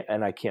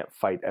can't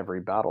fight every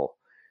battle.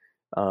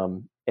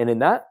 And in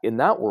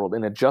that world,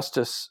 in a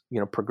justice,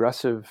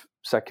 progressive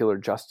secular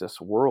justice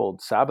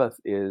world, Sabbath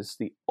is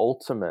the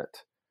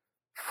ultimate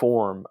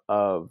form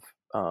of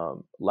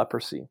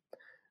leprosy.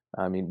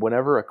 I mean,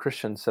 whenever a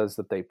Christian says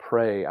that they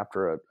pray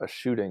after a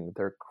shooting,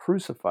 they're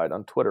crucified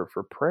on Twitter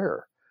for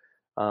prayer.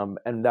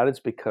 And that is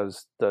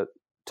because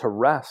to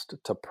rest,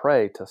 to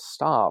pray, to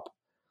stop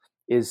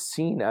is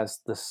seen as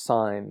the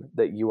sign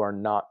that you are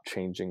not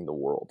changing the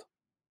world.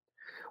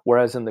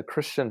 Whereas in the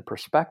Christian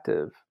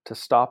perspective, to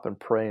stop and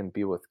pray and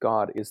be with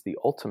God is the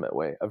ultimate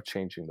way of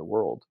changing the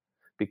world,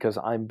 because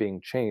I'm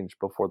being changed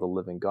before the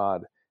living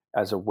God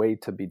as a way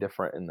to be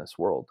different in this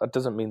world. That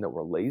doesn't mean that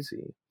we're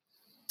lazy.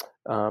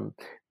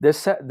 The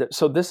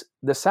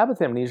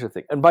Sabbath amnesia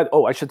thing, and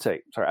I should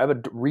say, sorry, I have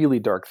a really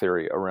dark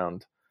theory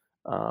around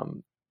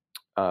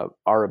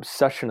our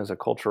obsession as a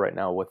culture right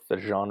now with the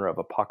genre of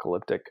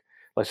apocalyptic,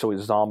 like so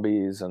with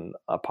zombies and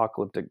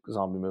apocalyptic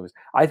zombie movies.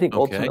 I think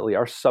Okay. ultimately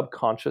our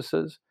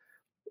subconsciouses,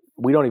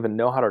 we don't even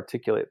know how to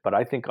articulate, but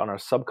I think on our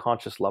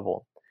subconscious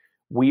level,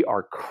 we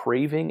are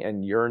craving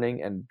and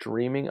yearning and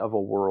dreaming of a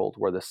world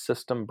where the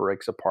system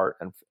breaks apart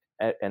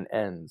and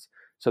ends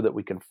so that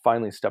we can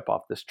finally step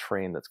off this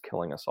train that's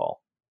killing us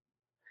all.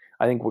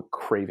 I think we're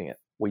craving it.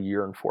 We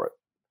yearn for it.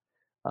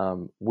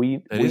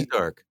 That is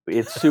dark.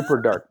 It's super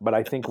dark, but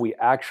I think we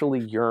actually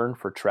yearn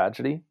for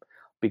tragedy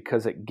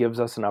because it gives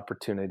us an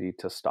opportunity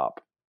to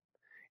stop.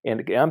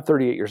 And I'm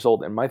 38 years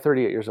old. In my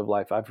 38 years of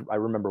life, I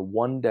remember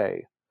one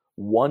day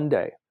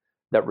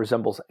that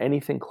resembles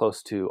anything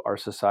close to our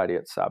society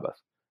at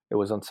Sabbath. It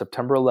was on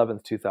September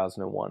 11th,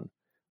 2001,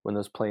 when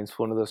those planes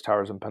flew into those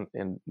towers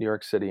in New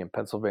York City and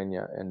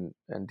Pennsylvania and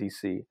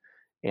DC.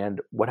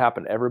 And what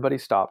happened? Everybody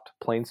stopped.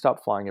 Planes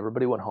stopped flying.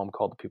 Everybody went home,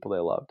 called the people they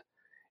loved.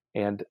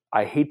 And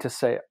I hate to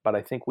say it, but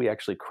I think we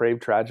actually crave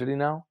tragedy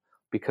now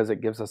because it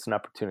gives us an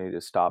opportunity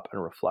to stop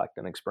and reflect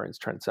and experience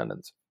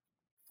transcendence.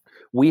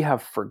 We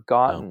have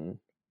forgotten,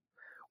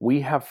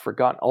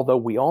 although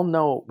we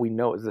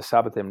know is the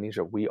Sabbath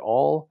amnesia, we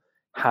all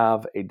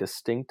have a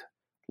distinct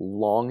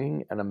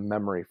longing and a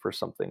memory for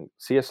something.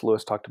 C.S.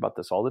 Lewis talked about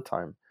this all the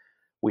time.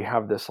 We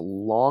have this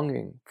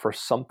longing for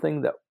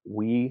something that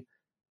we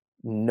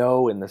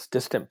know in this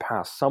distant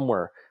past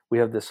somewhere. We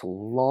have this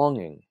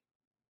longing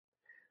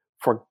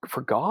for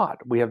God.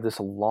 We have this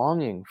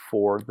longing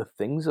for the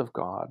things of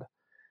God.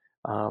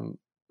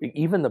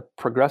 Even the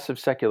progressive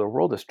secular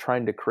world is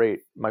trying to create,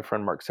 my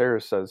friend Mark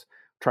Sayers says,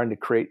 trying to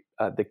create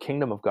the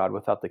kingdom of God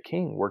without the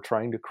king. We're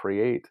trying to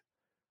create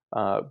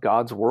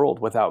God's world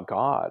without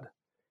God.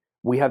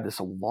 We have this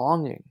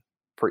longing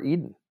for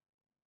Eden.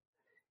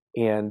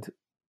 And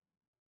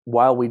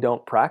while we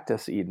don't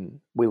practice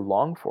Eden, we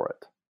long for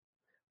it.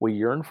 We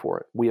yearn for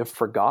it. We have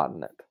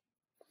forgotten it.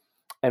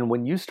 And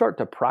when you start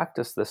to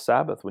practice the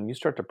Sabbath, when you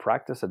start to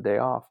practice a day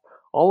off,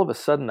 all of a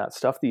sudden that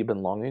stuff that you've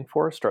been longing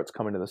for starts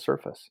coming to the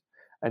surface.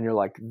 And you're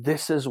like,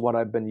 this is what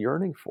I've been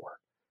yearning for.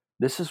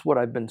 This is what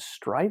I've been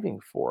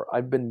striving for.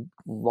 I've been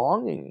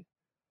longing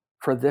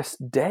for this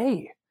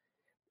day.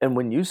 And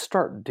when you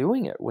start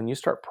doing it, when you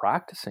start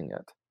practicing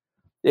it,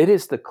 it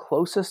is the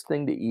closest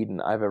thing to Eden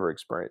I've ever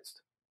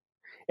experienced.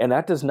 And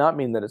that does not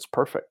mean that it's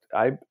perfect.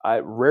 I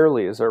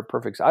rarely is there a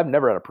perfect. I've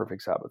never had a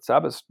perfect Sabbath.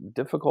 Sabbath's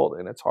difficult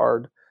and it's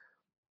hard.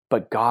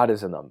 But God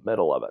is in the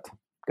middle of it.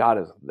 God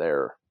is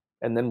there.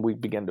 And then we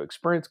begin to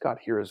experience God,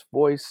 hear his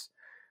voice.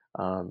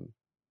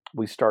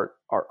 We start,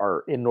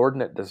 our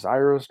inordinate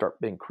desires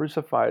start being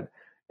crucified,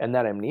 and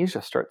that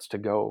amnesia starts to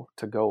go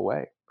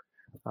away.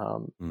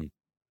 And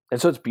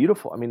so it's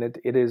beautiful. I mean,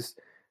 it is,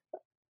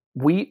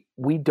 we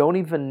don't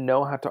even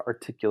know how to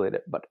articulate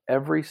it, but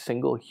every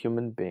single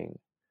human being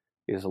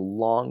is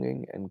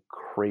longing and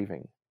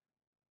craving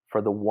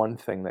for the one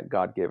thing that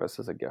God gave us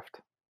as a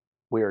gift.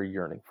 We are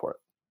yearning for it.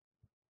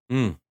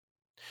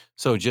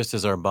 So just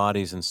as our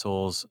bodies and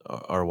souls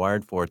are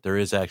wired for it, there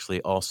is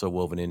actually also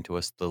woven into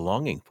us the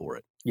longing for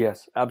it.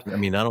 Yes, I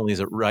absolutely. mean, not only is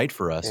it right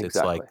for us, it's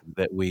like Exactly.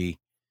 that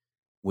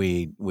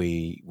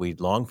we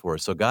long for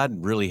it. So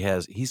God really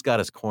he's got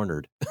us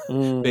cornered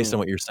based on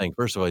what you're saying.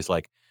 First of all, he's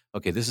like,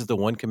 okay, this is the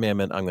one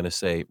commandment I'm going to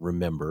say,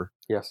 remember.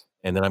 Yes.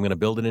 And then I'm going to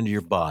build it into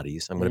your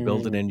bodies. I'm going to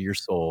build it Mm. into your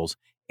souls.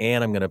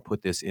 And I'm going to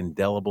put this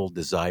indelible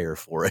desire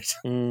for it.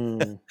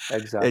 And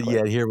Exactly.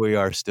 yet here we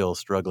are still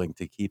struggling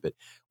to keep it.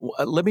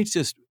 Let me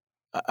just,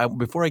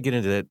 before I get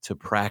into that, to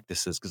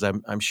practices, because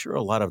I'm sure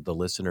a lot of the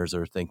listeners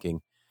are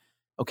thinking,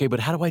 okay, but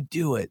how do I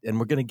do it? And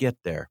we're going to get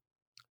there.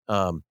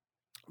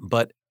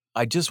 But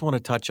I just want to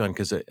touch on,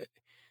 because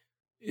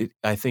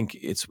I think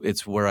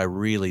it's where I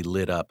really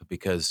lit up,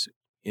 because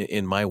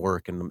in my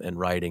work and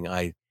writing,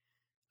 I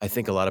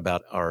think a lot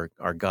about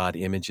our God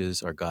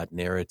images, our God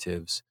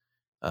narratives,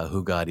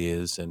 who God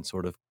is, and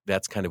sort of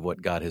that's kind of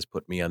what God has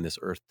put me on this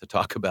earth to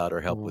talk about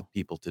or help with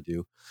people to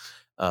do,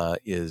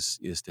 is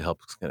to help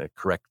kind of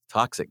correct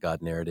toxic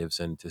God narratives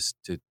and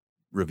to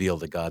reveal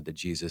the God that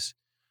Jesus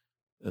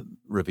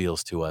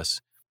reveals to us.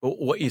 But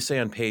what you say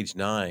on page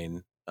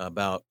 9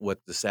 about what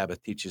the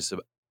Sabbath teaches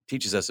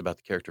us about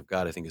the character of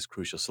God, I think is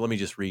crucial. So let me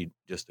just read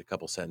just a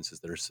couple sentences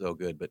that are so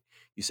good. But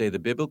you say the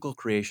biblical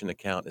creation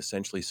account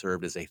essentially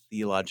served as a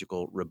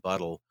theological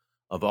rebuttal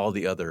of all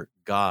the other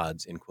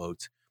gods, in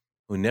quotes,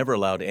 who never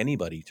allowed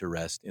anybody to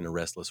rest in a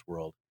restless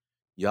world.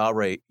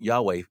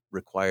 Yahweh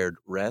required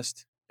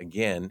rest.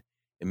 Again,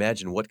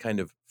 imagine what kind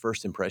of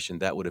first impression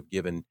that would have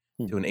given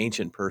to an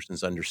ancient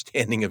person's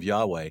understanding of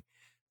Yahweh.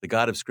 The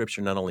God of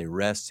Scripture not only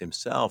rests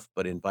himself,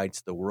 but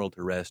invites the world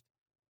to rest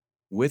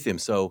with him.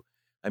 So,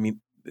 I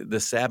mean, the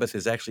Sabbath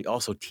is actually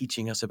also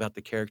teaching us about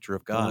the character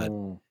of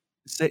God.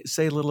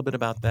 Say a little bit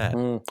about that.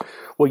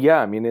 Well, yeah,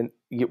 I mean,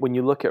 when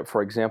you look at,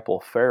 for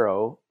example,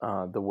 Pharaoh,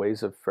 the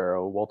ways of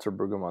Pharaoh, Walter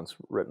Brueggemann's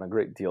written a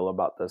great deal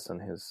about this in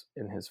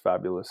his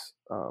fabulous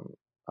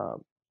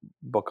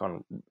book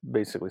on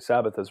basically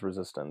Sabbath as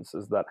resistance.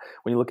 Is that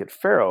when you look at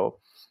Pharaoh,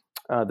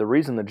 the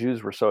reason the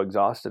Jews were so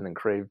exhausted and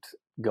craved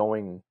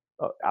going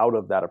out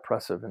of that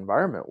oppressive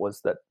environment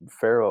was that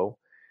Pharaoh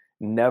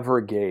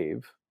never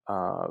gave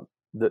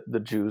the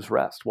Jews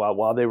rest.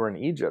 While they were in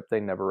Egypt, they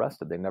never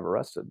rested. They never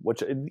rested.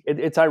 Which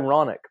it's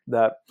ironic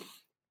that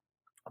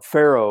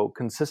Pharaoh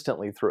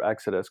consistently through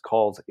Exodus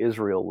calls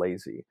Israel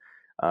lazy.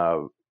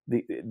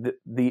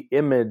 The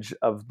image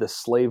of the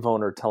slave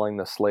owner telling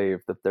the slave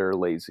that they're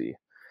lazy.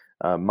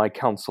 My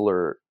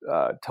counselor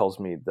tells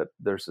me that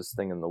there's this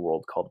thing in the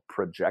world called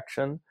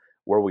projection,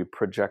 where we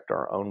project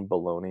our own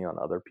baloney on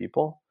other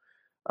people.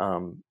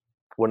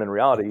 When in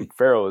reality,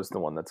 Pharaoh is the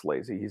one that's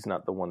lazy. He's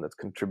not the one that's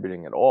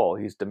contributing at all.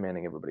 He's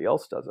demanding everybody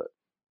else does it.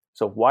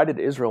 So why did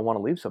Israel want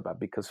to leave so bad?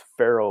 Because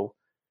Pharaoh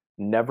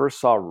never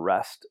saw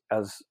rest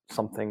as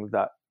something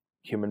that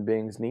human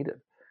beings needed.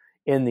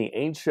 In the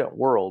ancient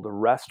world,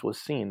 rest was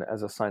seen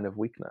as a sign of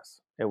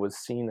weakness. It was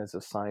seen as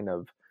a sign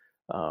of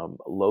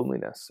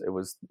loneliness. It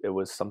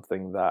was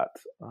something that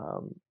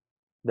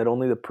that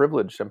only the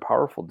privileged and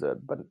powerful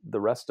did, but the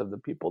rest of the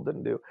people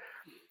didn't do.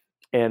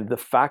 And the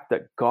fact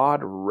that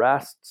God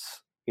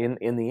rests in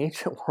the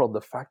ancient world,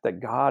 the fact that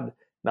God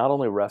not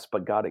only rests,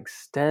 but God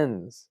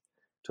extends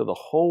to the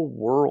whole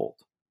world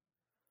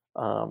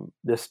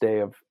this day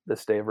of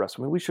rest.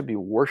 I mean, we should be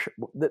worship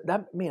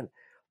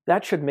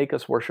that should make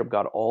us worship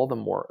God all the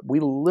more. We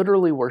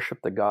literally worship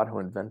the God who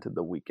invented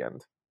the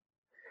weekend.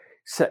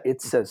 So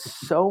it says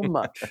so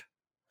much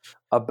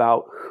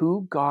about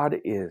who God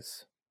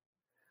is,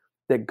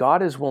 that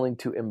God is willing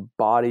to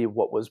embody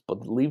what was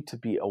believed to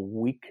be a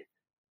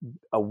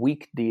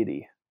weak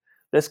deity.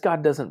 This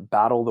God doesn't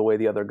battle the way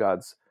the other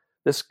gods.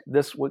 This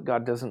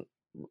God doesn't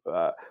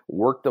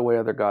work the way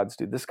other gods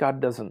do. This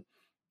God doesn't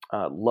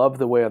love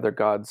the way other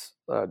gods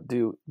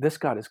do. This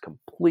God is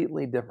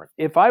completely different.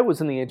 If I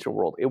was in the ancient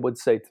world, it would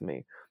say to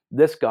me,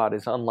 this God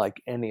is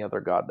unlike any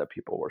other God that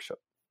people worship.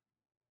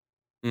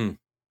 Mm.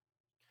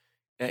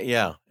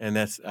 Yeah, and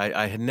that's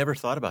I had never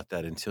thought about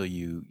that until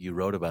you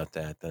wrote about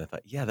that. Then I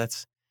thought, yeah,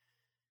 that's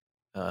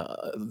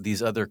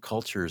these other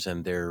cultures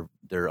and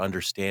their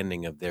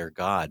understanding of their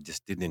God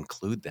just didn't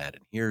include that.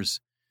 And here's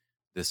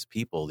this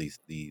people,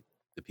 the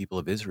people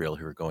of Israel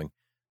who are going,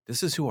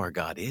 this is who our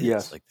God is.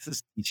 Yes. Like, this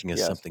is teaching us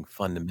Yes. something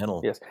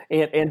fundamental. Yes,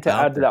 and to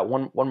about add to that,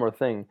 one more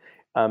thing,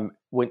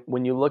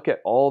 when you look at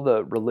all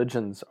the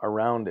religions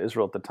around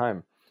Israel at the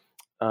time,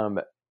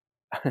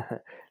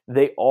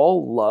 they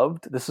all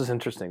loved. This is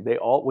interesting. They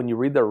all, when you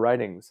read their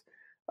writings,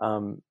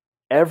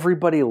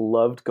 everybody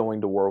loved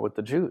going to war with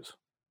the Jews.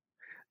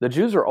 The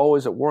Jews are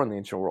always at war in the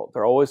ancient world.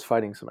 They're always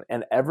fighting somebody,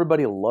 and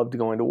everybody loved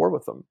going to war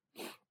with them.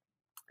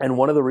 And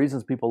one of the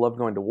reasons people loved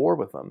going to war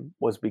with them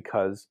was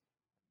because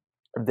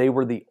they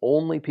were the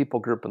only people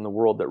group in the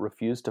world that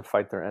refused to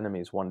fight their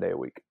enemies one day a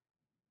week.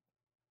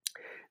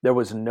 There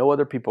was no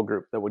other people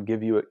group that would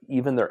give you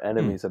even their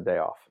enemies a day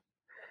off.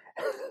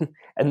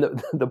 And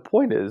the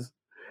point is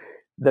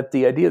that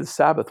the idea of the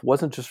Sabbath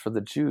wasn't just for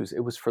the Jews,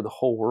 it was for the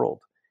whole world.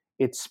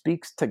 It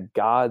speaks to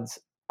God's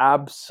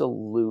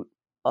absolute,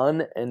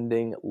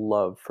 unending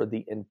love for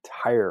the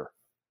entire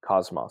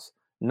cosmos,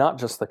 not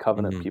just the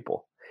covenant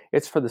people.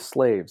 It's for the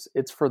slaves,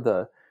 it's for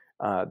the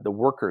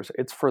workers,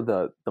 it's for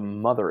the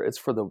mother, it's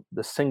for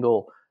the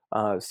single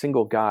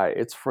guy,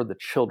 it's for the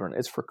children,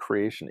 it's for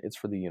creation, it's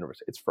for the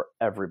universe, it's for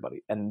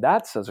everybody. And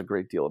that says a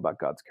great deal about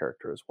God's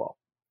character as well.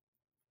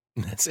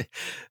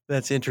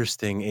 That's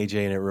interesting,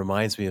 AJ, and it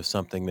reminds me of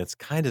something that's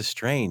kind of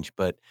strange.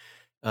 But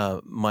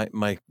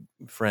my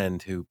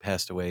friend who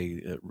passed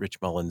away, Rich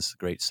Mullins,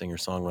 great singer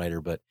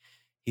songwriter, but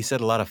he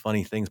said a lot of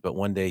funny things. But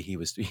one day he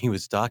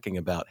was talking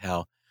about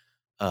how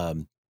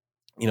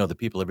the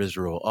people of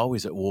Israel are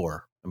always at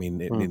war. I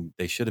mean,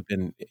 they should have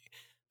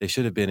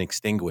been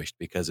extinguished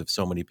because of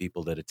so many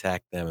people that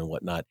attacked them and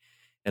whatnot.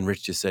 And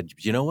Rich just said,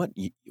 you know what?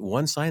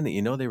 One sign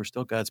that they were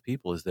still God's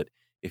people is that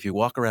if you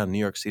walk around New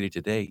York City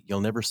today, you'll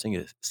never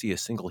see a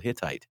single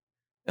Hittite.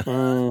 I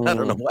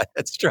don't know why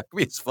that struck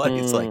me as funny.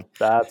 It's like,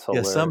 that's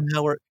hilarious.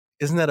 Somehow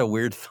isn't that a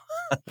weird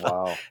thought?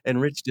 Wow.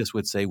 And Rich just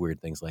would say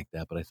weird things like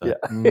that. But I thought,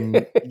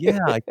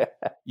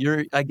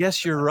 I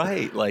guess you're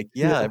right. Like,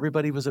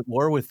 everybody was at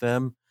war with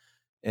them.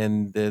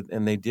 And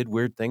they did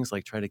weird things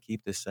like try to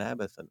keep the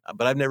Sabbath.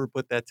 But I've never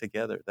put that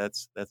together.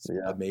 That's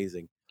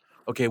amazing.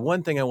 Okay,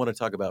 one thing I want to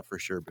talk about for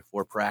sure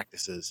before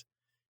practices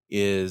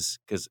is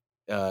because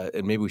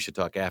and maybe we should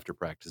talk after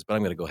practice, but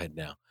I'm going to go ahead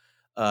now.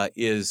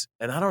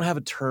 And I don't have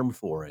a term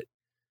for it,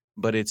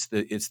 but it's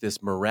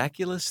this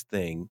miraculous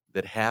thing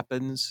that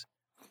happens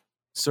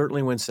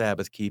certainly when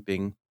Sabbath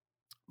keeping,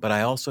 but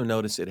I also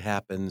notice it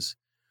happens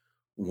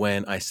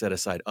when I set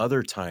aside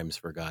other times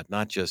for God,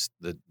 not just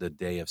the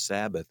day of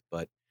Sabbath,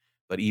 but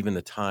even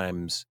the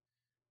times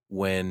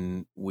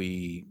when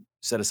we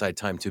set aside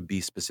time to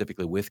be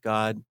specifically with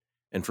God.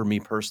 And for me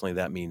personally,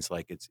 that means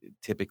like it's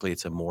typically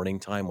a morning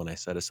time when I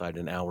set aside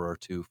an hour or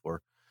two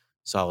for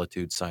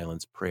solitude,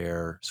 silence,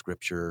 prayer,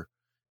 scripture,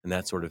 and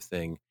that sort of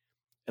thing.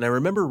 And I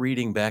remember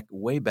reading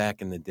way back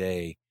in the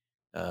day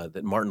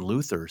that Martin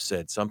Luther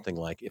said something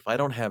like, if I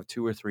don't have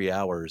 2 or 3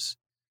 hours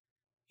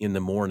in the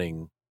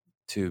morning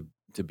to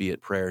be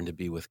at prayer and to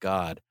be with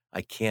God,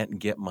 I can't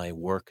get my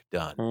work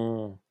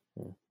done.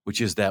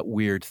 which is that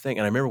weird thing.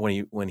 And I remember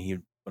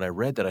when I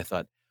read that, I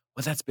thought,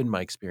 well, that's been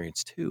my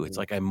experience too. It's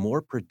like I'm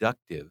more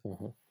productive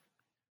Mm-hmm.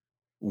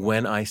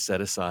 when I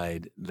set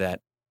aside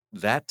that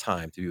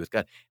time to be with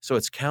God. So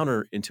it's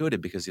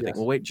counterintuitive because you think, Yes.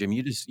 well, wait, Jim,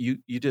 you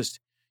just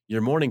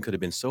your morning could have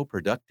been so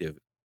productive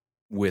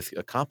with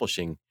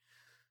accomplishing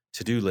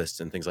to-do lists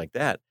and things like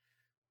that,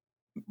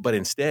 but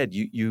instead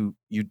you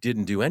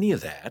didn't do any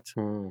of that,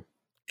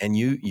 and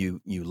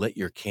you lit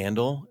your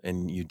candle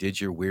and you did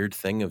your weird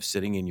thing of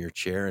sitting in your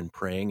chair and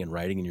praying and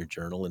writing in your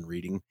journal and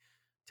reading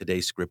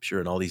today's scripture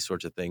and all these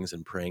sorts of things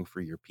and praying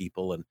for your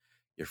people and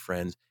your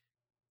friends.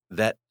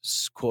 That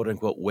quote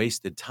unquote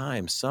wasted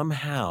time,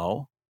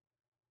 somehow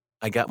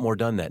I got more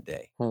done that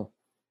day.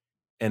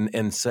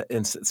 And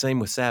same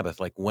with Sabbath.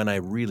 Like when I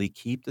really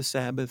keep the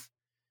Sabbath,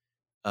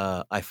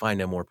 I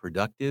find I'm more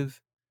productive.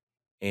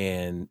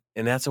 And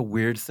that's a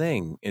weird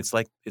thing. It's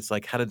like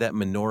how did that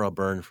menorah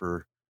burn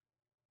for,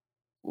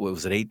 what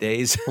was it, 8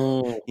 days?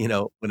 You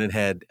know, when it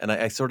had, and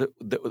I sort of,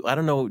 I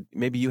don't know,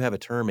 maybe you have a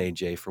term,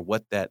 AJ, for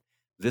what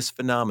this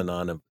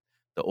phenomenon of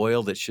the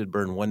oil that should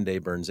burn one day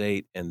burns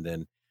 8, and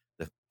then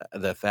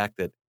the fact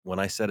that when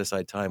I set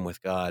aside time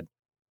with God,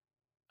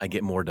 I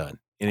get more done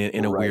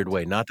in a weird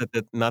way. Not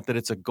that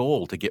it's a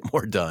goal to get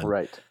more done,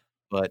 Right.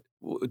 but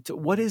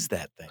what is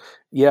that thing?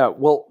 Yeah,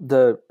 well,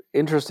 the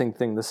interesting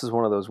thing, this is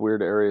one of those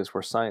weird areas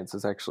where science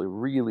is actually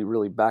really,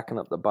 really backing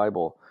up the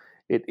Bible.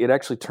 It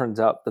actually turns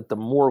out that the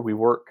more we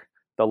work,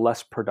 the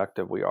less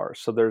productive we are.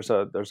 So there's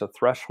a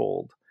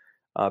threshold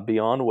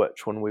beyond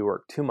which, when we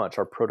work too much,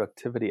 our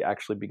productivity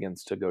actually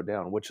begins to go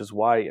down. Which is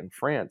why in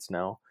France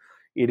now,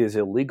 it is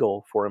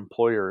illegal for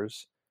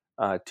employers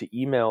to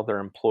email their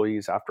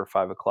employees after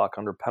 5 o'clock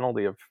under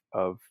penalty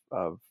of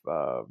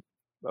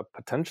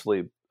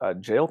potentially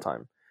jail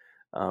time.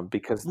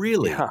 Because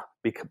Really?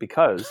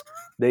 because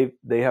they've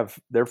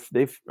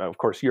of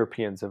course,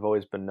 Europeans have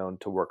always been known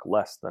to work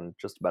less than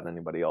just about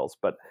anybody else,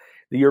 but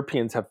the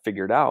Europeans have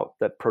figured out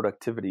that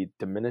productivity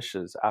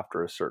diminishes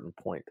after a certain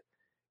point,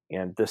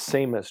 and the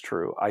same is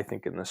true, I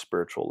think, in the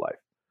spiritual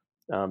life.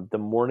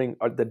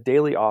 The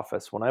daily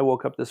office, when I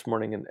woke up this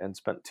morning and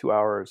spent 2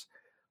 hours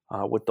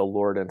with the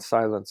Lord in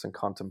silence and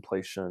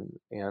contemplation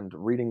and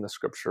reading the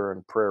scripture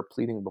and prayer,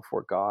 pleading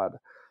before God,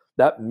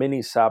 that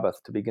mini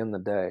Sabbath to begin the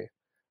day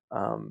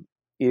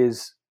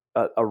is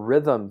a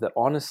rhythm that,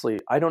 honestly,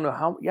 I don't know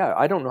how. Yeah,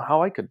 I don't know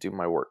how I could do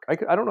my work.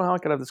 I don't know how I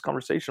could have this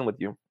conversation with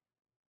you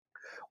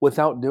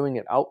without doing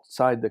it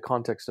outside the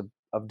context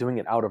of doing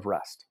it out of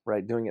rest,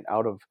 right? Doing it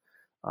out of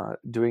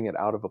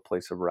a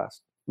place of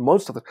rest.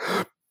 Most of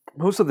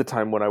the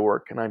time when I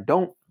work and I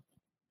don't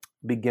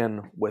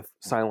begin with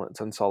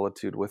silence and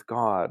solitude with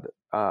God,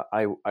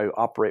 I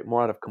operate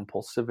more out of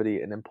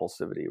compulsivity and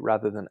impulsivity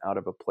rather than out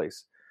of a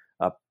place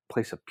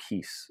of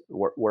peace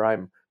where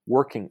I'm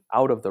working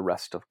out of the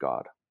rest of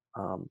God.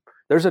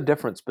 There's a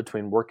difference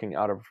between working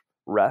out of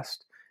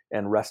rest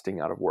and resting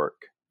out of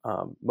work.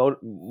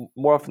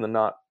 More often than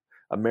not,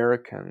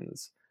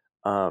 Americans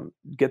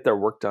get their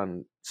work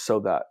done so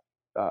that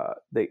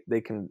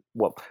they can.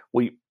 Well,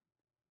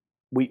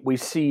 we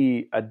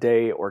see a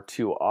day or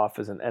two off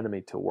as an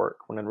enemy to work,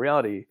 when in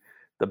reality,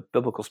 the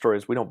biblical story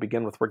is we don't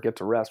begin with work, get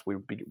to rest. We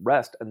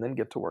rest and then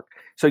get to work.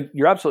 So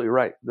you're absolutely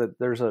right that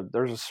there's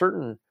a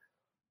certain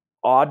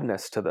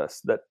oddness to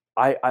this, that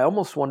I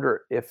almost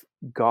wonder if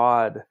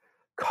God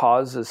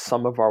causes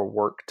some of our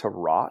work to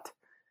rot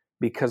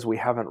because we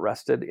haven't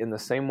rested, in the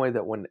same way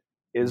that when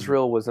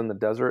Israel was in the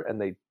desert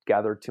and they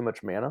gathered too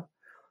much manna,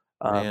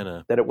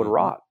 that it would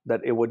rot,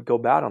 that it would go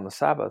bad on the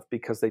Sabbath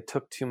because they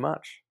took too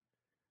much.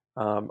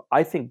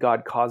 I think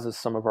God causes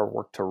some of our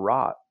work to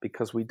rot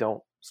because we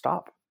don't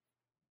stop.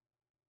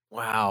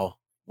 Wow.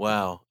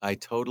 I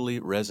totally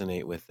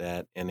resonate with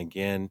that. And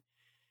again,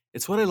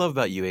 it's what I love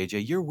about you,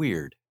 AJ. You're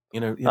weird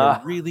in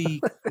a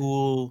really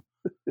cool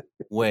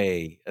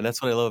way, and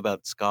that's what I love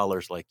about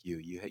scholars like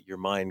you. Your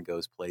mind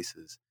goes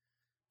places.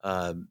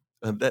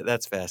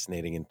 That's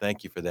fascinating, and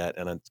thank you for that.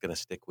 And it's going to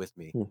stick with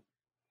me.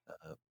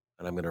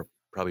 And I'm going to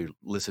probably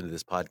listen to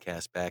this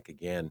podcast back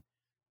again,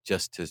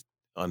 just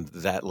on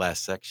that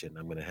last section.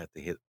 I'm going to have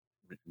to hit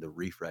the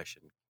refresh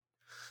and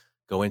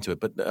go into it.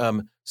 But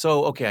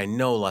so okay, I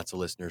know lots of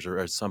listeners are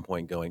at some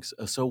point going,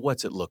 so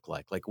what's it look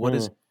like? Like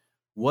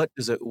what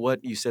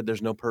you said,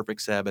 there's no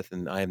perfect Sabbath,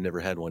 and I have never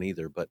had one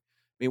either, but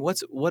I mean,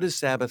 what does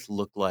Sabbath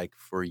look like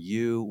for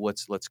you?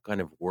 What's kind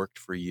of worked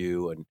for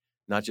you, and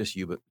not just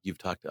you, but you've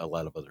talked to a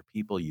lot of other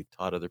people, you've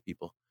taught other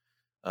people.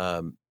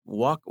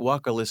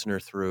 Walk a listener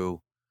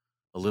through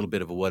a little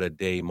bit of what a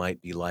day might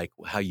be like,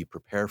 how you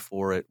prepare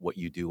for it, what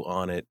you do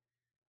on it,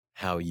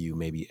 how you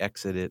maybe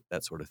exit it,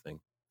 that sort of thing.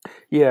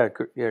 Yeah,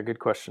 good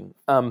question.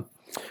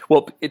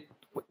 Well,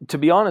 to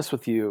be honest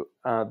with you,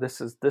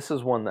 this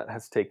is one that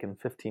has taken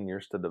 15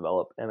 years to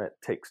develop, and it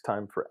takes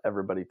time for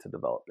everybody to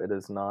develop.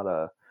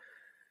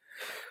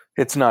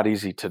 It's not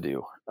easy to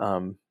do.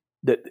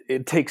 That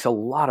it takes a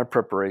lot of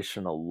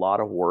preparation, a lot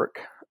of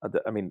work.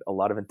 I mean, a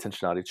lot of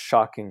intentionality. It's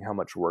shocking how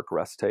much work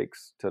rest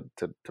takes to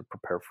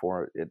prepare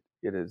for it.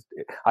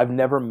 I've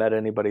never met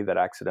anybody that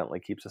accidentally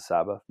keeps a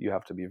Sabbath. You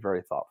have to be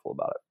very thoughtful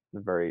about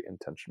it, very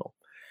intentional.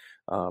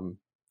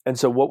 And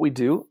so what we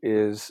do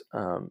is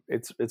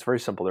it's very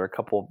simple. There are a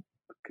couple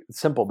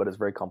simple, but it's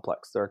very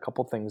complex. There are a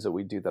couple things that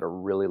we do that are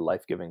really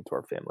life-giving to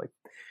our family.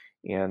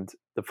 And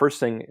the first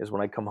thing is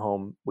when I come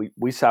home,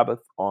 we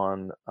Sabbath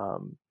on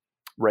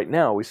right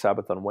now we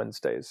Sabbath on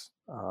Wednesdays,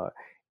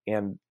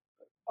 and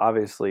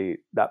obviously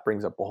that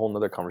brings up a whole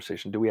nother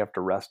conversation. Do we have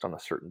to rest on a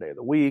certain day of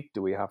the week?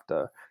 Does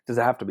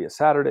it have to be a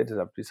Saturday? Does it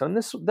have to be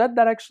Sunday?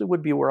 That actually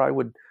would be where I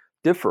would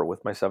differ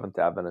with my Seventh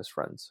Adventist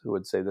friends who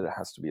would say that it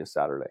has to be a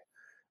Saturday.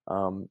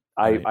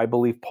 Right. I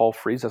believe Paul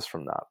frees us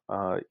from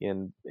that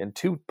in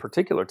two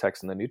particular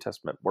texts in the New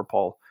Testament where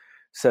Paul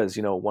says,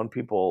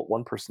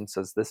 one person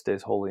says this day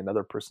is holy,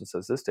 another person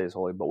says this day is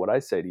holy. But what I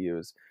say to you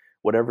is,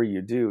 whatever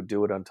you do,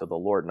 do it unto the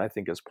Lord. And I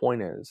think his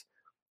point is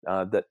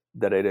that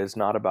it is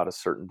not about a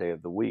certain day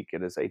of the week.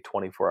 It is a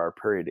 24-hour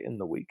period in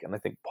the week. And I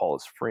think Paul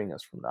is freeing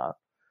us from that.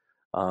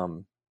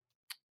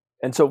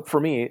 And so for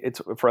me,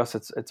 it's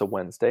a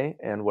Wednesday.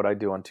 And what I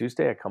do on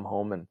Tuesday, I come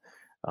home and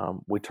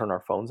we turn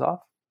our phones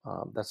off.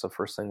 That's the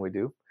first thing we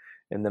do.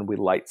 And then we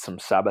light some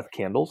Sabbath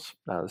candles.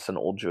 It's an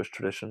old Jewish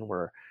tradition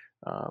where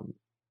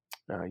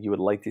you would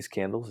light these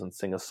candles and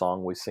sing a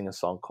song. We sing a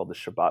song called the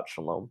Shabbat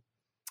Shalom.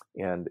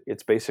 And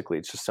it's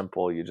just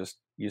simple.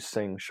 You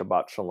sing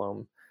Shabbat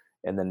Shalom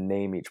and then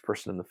name each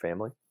person in the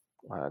family.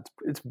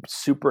 It's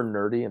super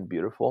nerdy and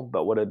beautiful,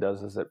 but what it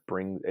does is it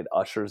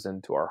ushers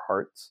into our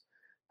hearts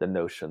the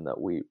notion that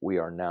we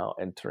are now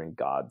entering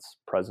God's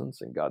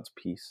presence and God's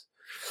peace.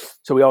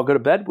 So we all go to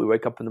bed. We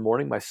wake up in the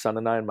morning. My son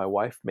and I and my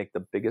wife make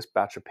the biggest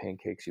batch of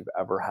pancakes you've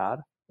ever had.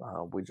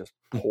 We just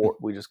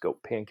go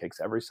pancakes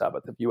every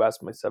Sabbath. If you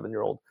ask my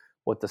 7-year-old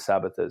what the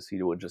Sabbath is,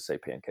 he would just say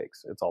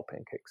pancakes. It's all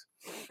pancakes.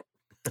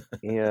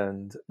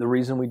 And the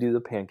reason we do the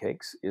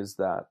pancakes is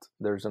that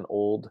there's an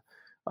old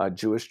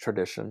Jewish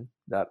tradition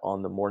that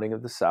on the morning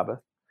of the Sabbath,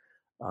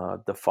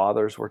 the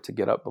fathers were to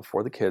get up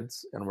before the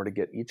kids and were to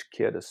get each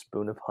kid a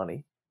spoon of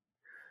honey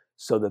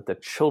so that the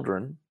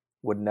children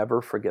would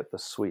never forget the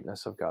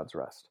sweetness of God's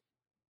rest.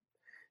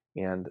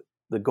 And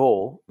the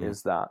goal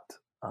is that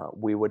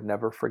we would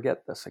never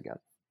forget this again,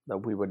 that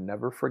we would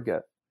never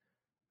forget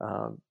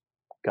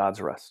God's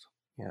rest.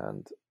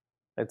 And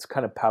it's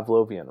kind of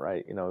Pavlovian,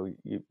 right?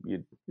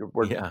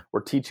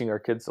 We're teaching our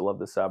kids to love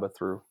the Sabbath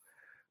through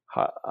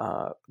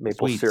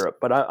maple syrup,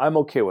 but I'm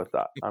okay with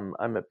that.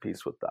 I'm at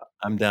peace with that.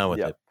 I'm down with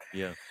it.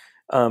 Yeah.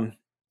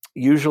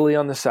 Usually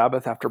on the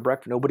Sabbath after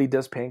breakfast, nobody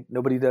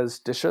does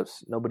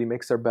dishes, nobody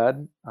makes their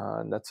bed,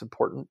 and that's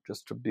important.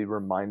 Just to be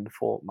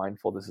mindful.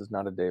 This is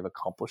not a day of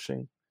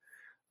accomplishing.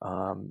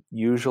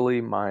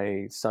 Usually,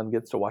 my son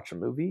gets to watch a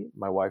movie.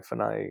 My wife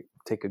and I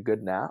take a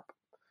good nap.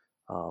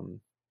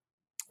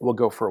 We'll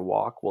go for a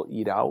walk. We'll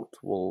eat out.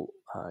 We'll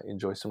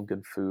enjoy some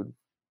good food.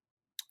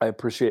 I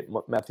appreciate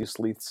Matthew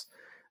Sleeth's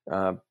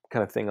kind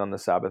of thing on the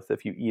Sabbath.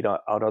 If you eat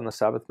out on the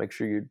Sabbath, make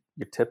sure you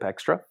tip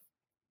extra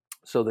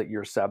so that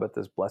your Sabbath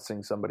is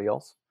blessing somebody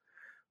else.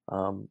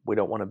 We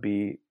don't want to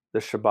be the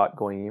Shabbat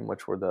Goyim,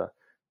 which were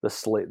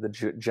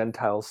the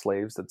Gentile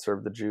slaves that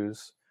served the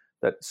Jews,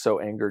 that so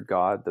angered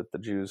God that the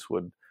Jews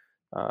would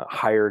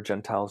hire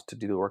Gentiles to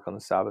do the work on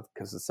the Sabbath,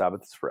 because the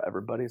Sabbath is for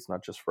everybody. It's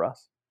not just for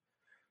us.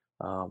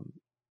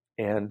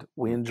 And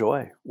we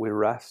enjoy, we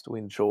rest, we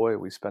enjoy,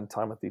 we spend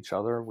time with each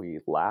other, we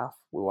laugh,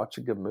 we watch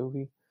a good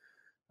movie,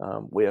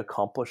 we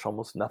accomplish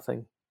almost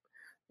nothing.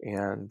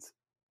 And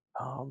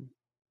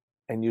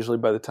usually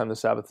by the time the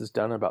Sabbath is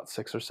done, about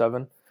 6 or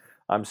 7,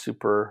 I'm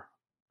super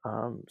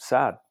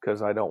sad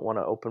because I don't want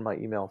to open my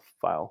email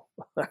file.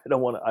 I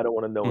don't want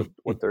to know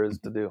what there is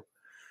to do.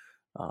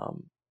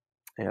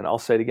 And I'll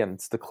say it again,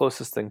 it's the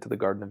closest thing to the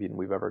Garden of Eden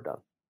we've ever done.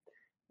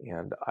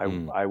 And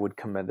I would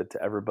commend it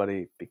to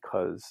everybody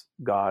because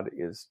God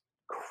is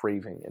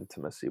craving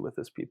intimacy with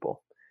his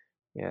people.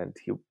 And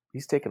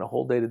he's taken a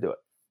whole day to do it.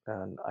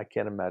 And I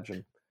can't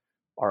imagine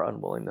our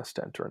unwillingness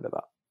to enter into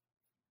that.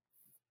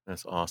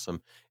 That's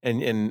awesome.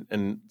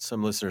 And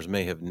some listeners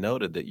may have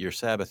noted that your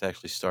Sabbath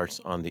actually starts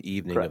on the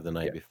evening of the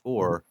night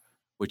before,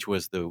 which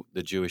was the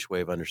Jewish way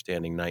of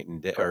understanding night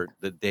and day, or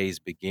the days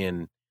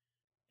begin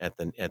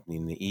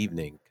in the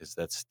evening, because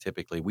that's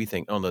typically, we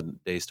think, the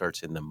day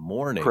starts in the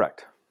morning.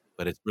 Correct.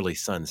 But it's really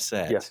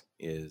sunset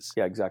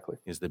exactly.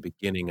 is the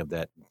beginning of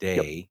that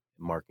day,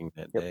 marking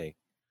that day.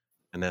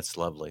 And that's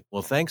lovely.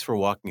 Well, thanks for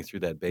walking through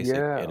that basic.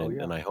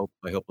 And I hope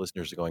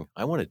listeners are going,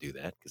 I want to do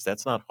that, because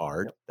that's not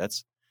hard.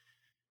 That's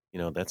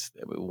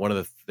one of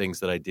the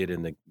things that I did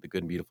in the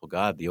Good and Beautiful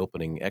God. The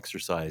opening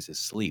exercise is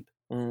sleep.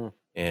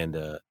 And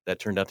that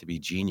turned out to be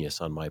genius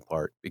on my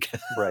part,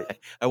 because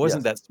I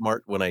wasn't that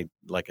smart when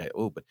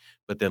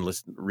but then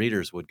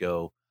readers would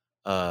go,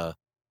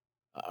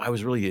 I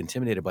was really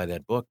intimidated by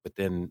that book, but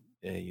then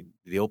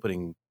the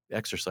opening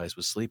exercise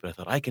was sleep, and I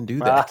thought, I can do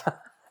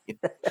that.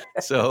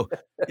 So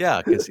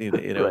because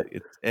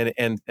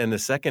and the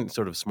second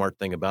sort of smart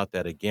thing about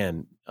that,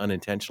 again,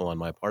 unintentional on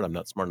my part, I'm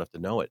not smart enough to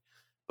know it,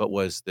 but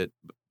was that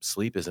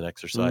sleep is an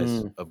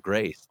exercise Mm, of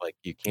grace. Like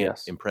you can't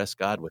yes. impress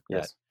God with that.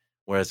 Yes.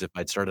 Whereas if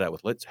I'd started out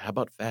with, how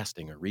about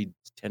fasting or read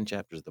 10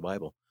 chapters of the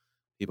Bible,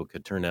 people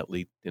could turn that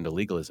into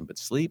legalism, but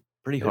sleep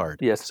pretty hard.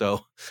 Yes.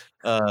 So,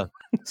 uh,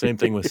 same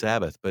thing with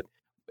Sabbath. But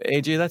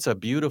AJ, that's a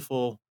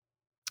beautiful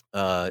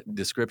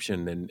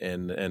description,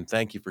 and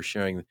thank you for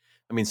sharing.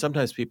 I mean,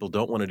 sometimes people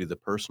don't want to do the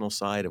personal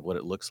side of what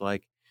it looks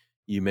like.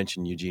 You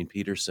mentioned Eugene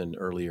Peterson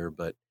earlier,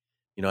 but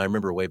I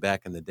remember way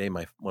back in the day,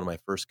 one of my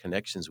first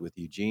connections with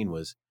Eugene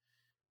was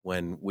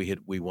when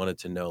we wanted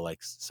to know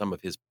like some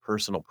of his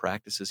personal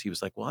practices. He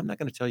was like, "Well, I'm not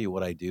going to tell you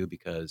what I do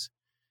because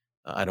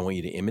I don't want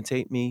you to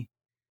imitate me."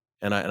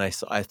 And I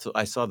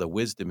saw the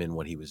wisdom in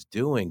what he was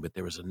doing, but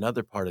there was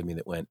another part of me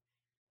that went,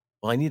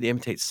 well, I need to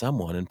imitate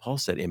someone, and Paul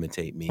said,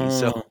 imitate me.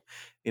 So,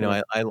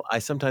 Mm, mm, I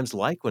sometimes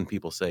like when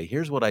people say,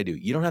 here's what I do.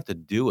 You don't have to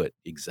do it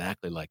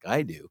exactly like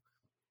I do,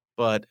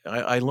 but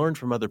I learned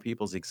from other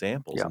people's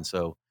examples. yeah. And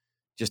so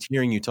just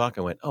hearing you talk,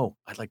 I went, oh,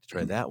 I'd like to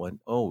try that one.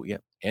 Oh, yeah,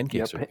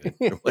 pancakes Yep. are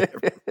good or whatever.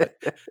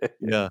 But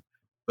yeah,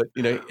 but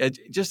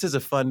just as a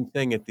fun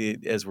thing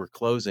as we're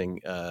closing,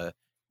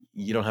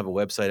 you don't have a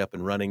website up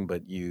and running,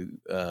 but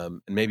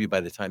and maybe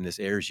by the time this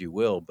airs, you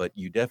will, but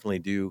you definitely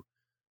do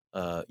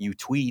you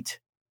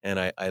tweet, and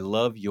I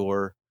love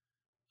your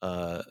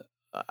uh,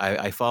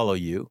 I follow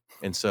you,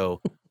 and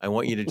so I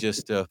want you to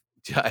just I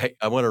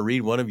want to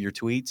read one of your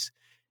tweets,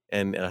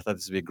 and I thought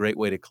this would be a great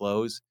way to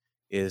close.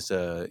 This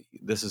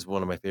is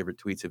one of my favorite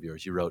tweets of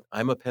yours. You wrote,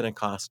 "I'm a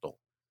Pentecostal.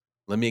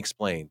 Let me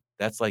explain.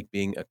 That's like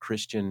being a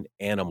Christian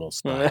animal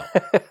style."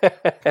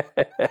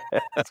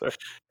 Sorry.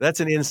 That's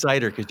an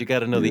insider because you got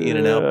to know the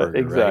In-N-Out Yeah, burger,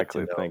 right?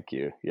 exactly. Thank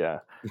you. Yeah.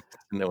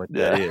 To know what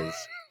that Yeah. is.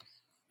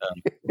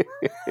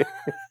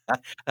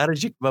 How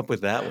did you come up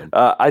with that one?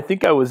 I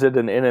think I was at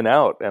an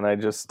In-N-Out, and I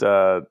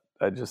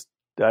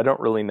don't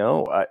really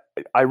know.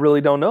 I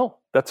really don't know.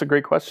 That's a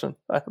great question.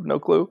 I have no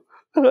clue.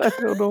 I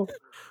don't know.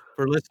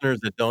 For listeners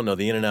that don't know,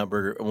 the In-N-Out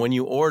burger, when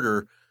you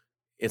order,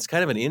 it's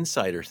kind of an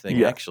insider thing,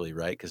 Yeah. actually,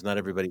 right? Because not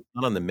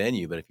on the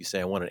menu, but if you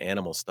say, I want an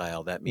animal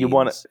style, that You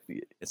want means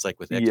it? it's like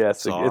with extra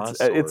Yes. sauce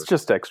It's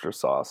just extra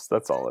sauce.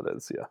 That's all it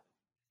is. Yeah.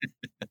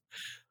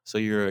 so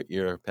you're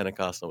a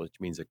Pentecostal, which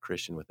means a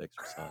Christian with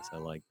extra sauce. I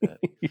like that.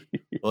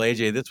 Well,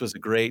 AJ, this was a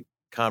great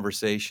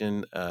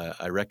conversation.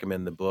 I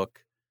recommend the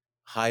book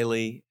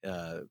highly.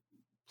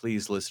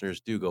 Please,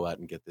 listeners, do go out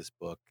and get this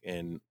book.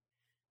 And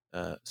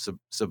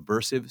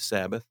Subversive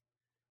Sabbath,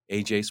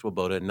 AJ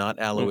Swoboda, not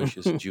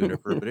Aloysius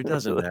Juniper, but it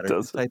doesn't It matter.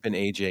 Just doesn't. type in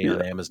AJ Yeah.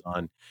 on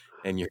Amazon,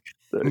 and There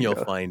you you'll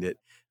go. find it.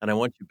 And I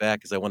want you back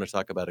because I want to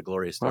talk about A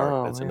Glorious Start.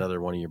 Oh That's man.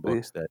 another one of your Please.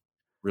 books that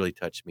really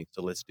touched me.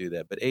 So let's do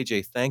that. But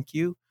AJ, thank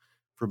you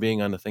for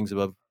being on the Things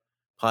Above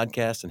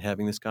podcast and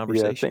having this Yeah.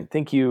 conversation.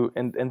 Thank you,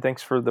 and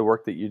thanks for the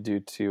work that you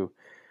do to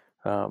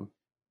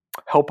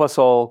help us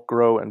all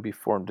grow and be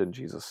formed in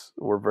Jesus.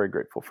 We're very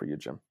grateful for you,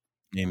 Jim.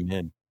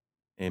 Amen.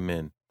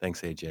 Amen.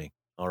 Thanks, AJ.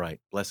 All right.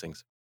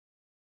 Blessings.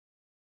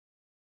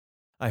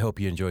 I hope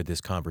you enjoyed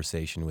this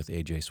conversation with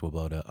AJ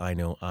Swoboda. I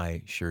know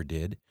I sure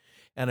did.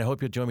 And I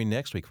hope you'll join me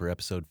next week for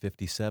episode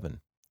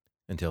 57.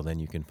 Until then,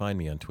 you can find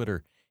me on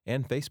Twitter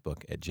and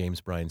Facebook at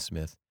James Bryan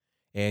Smith,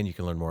 and you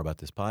can learn more about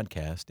this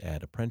podcast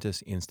at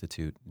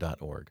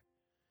apprenticeinstitute.org.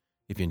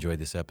 If you enjoyed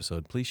this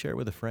episode, please share it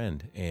with a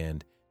friend,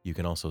 and you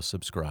can also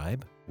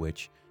subscribe,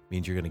 which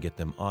means you're going to get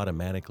them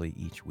automatically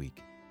each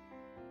week.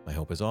 My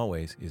hope, as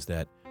always, is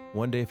that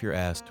one day if you're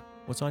asked,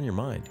 what's on your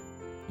mind?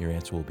 Your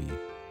answer will be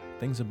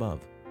things above.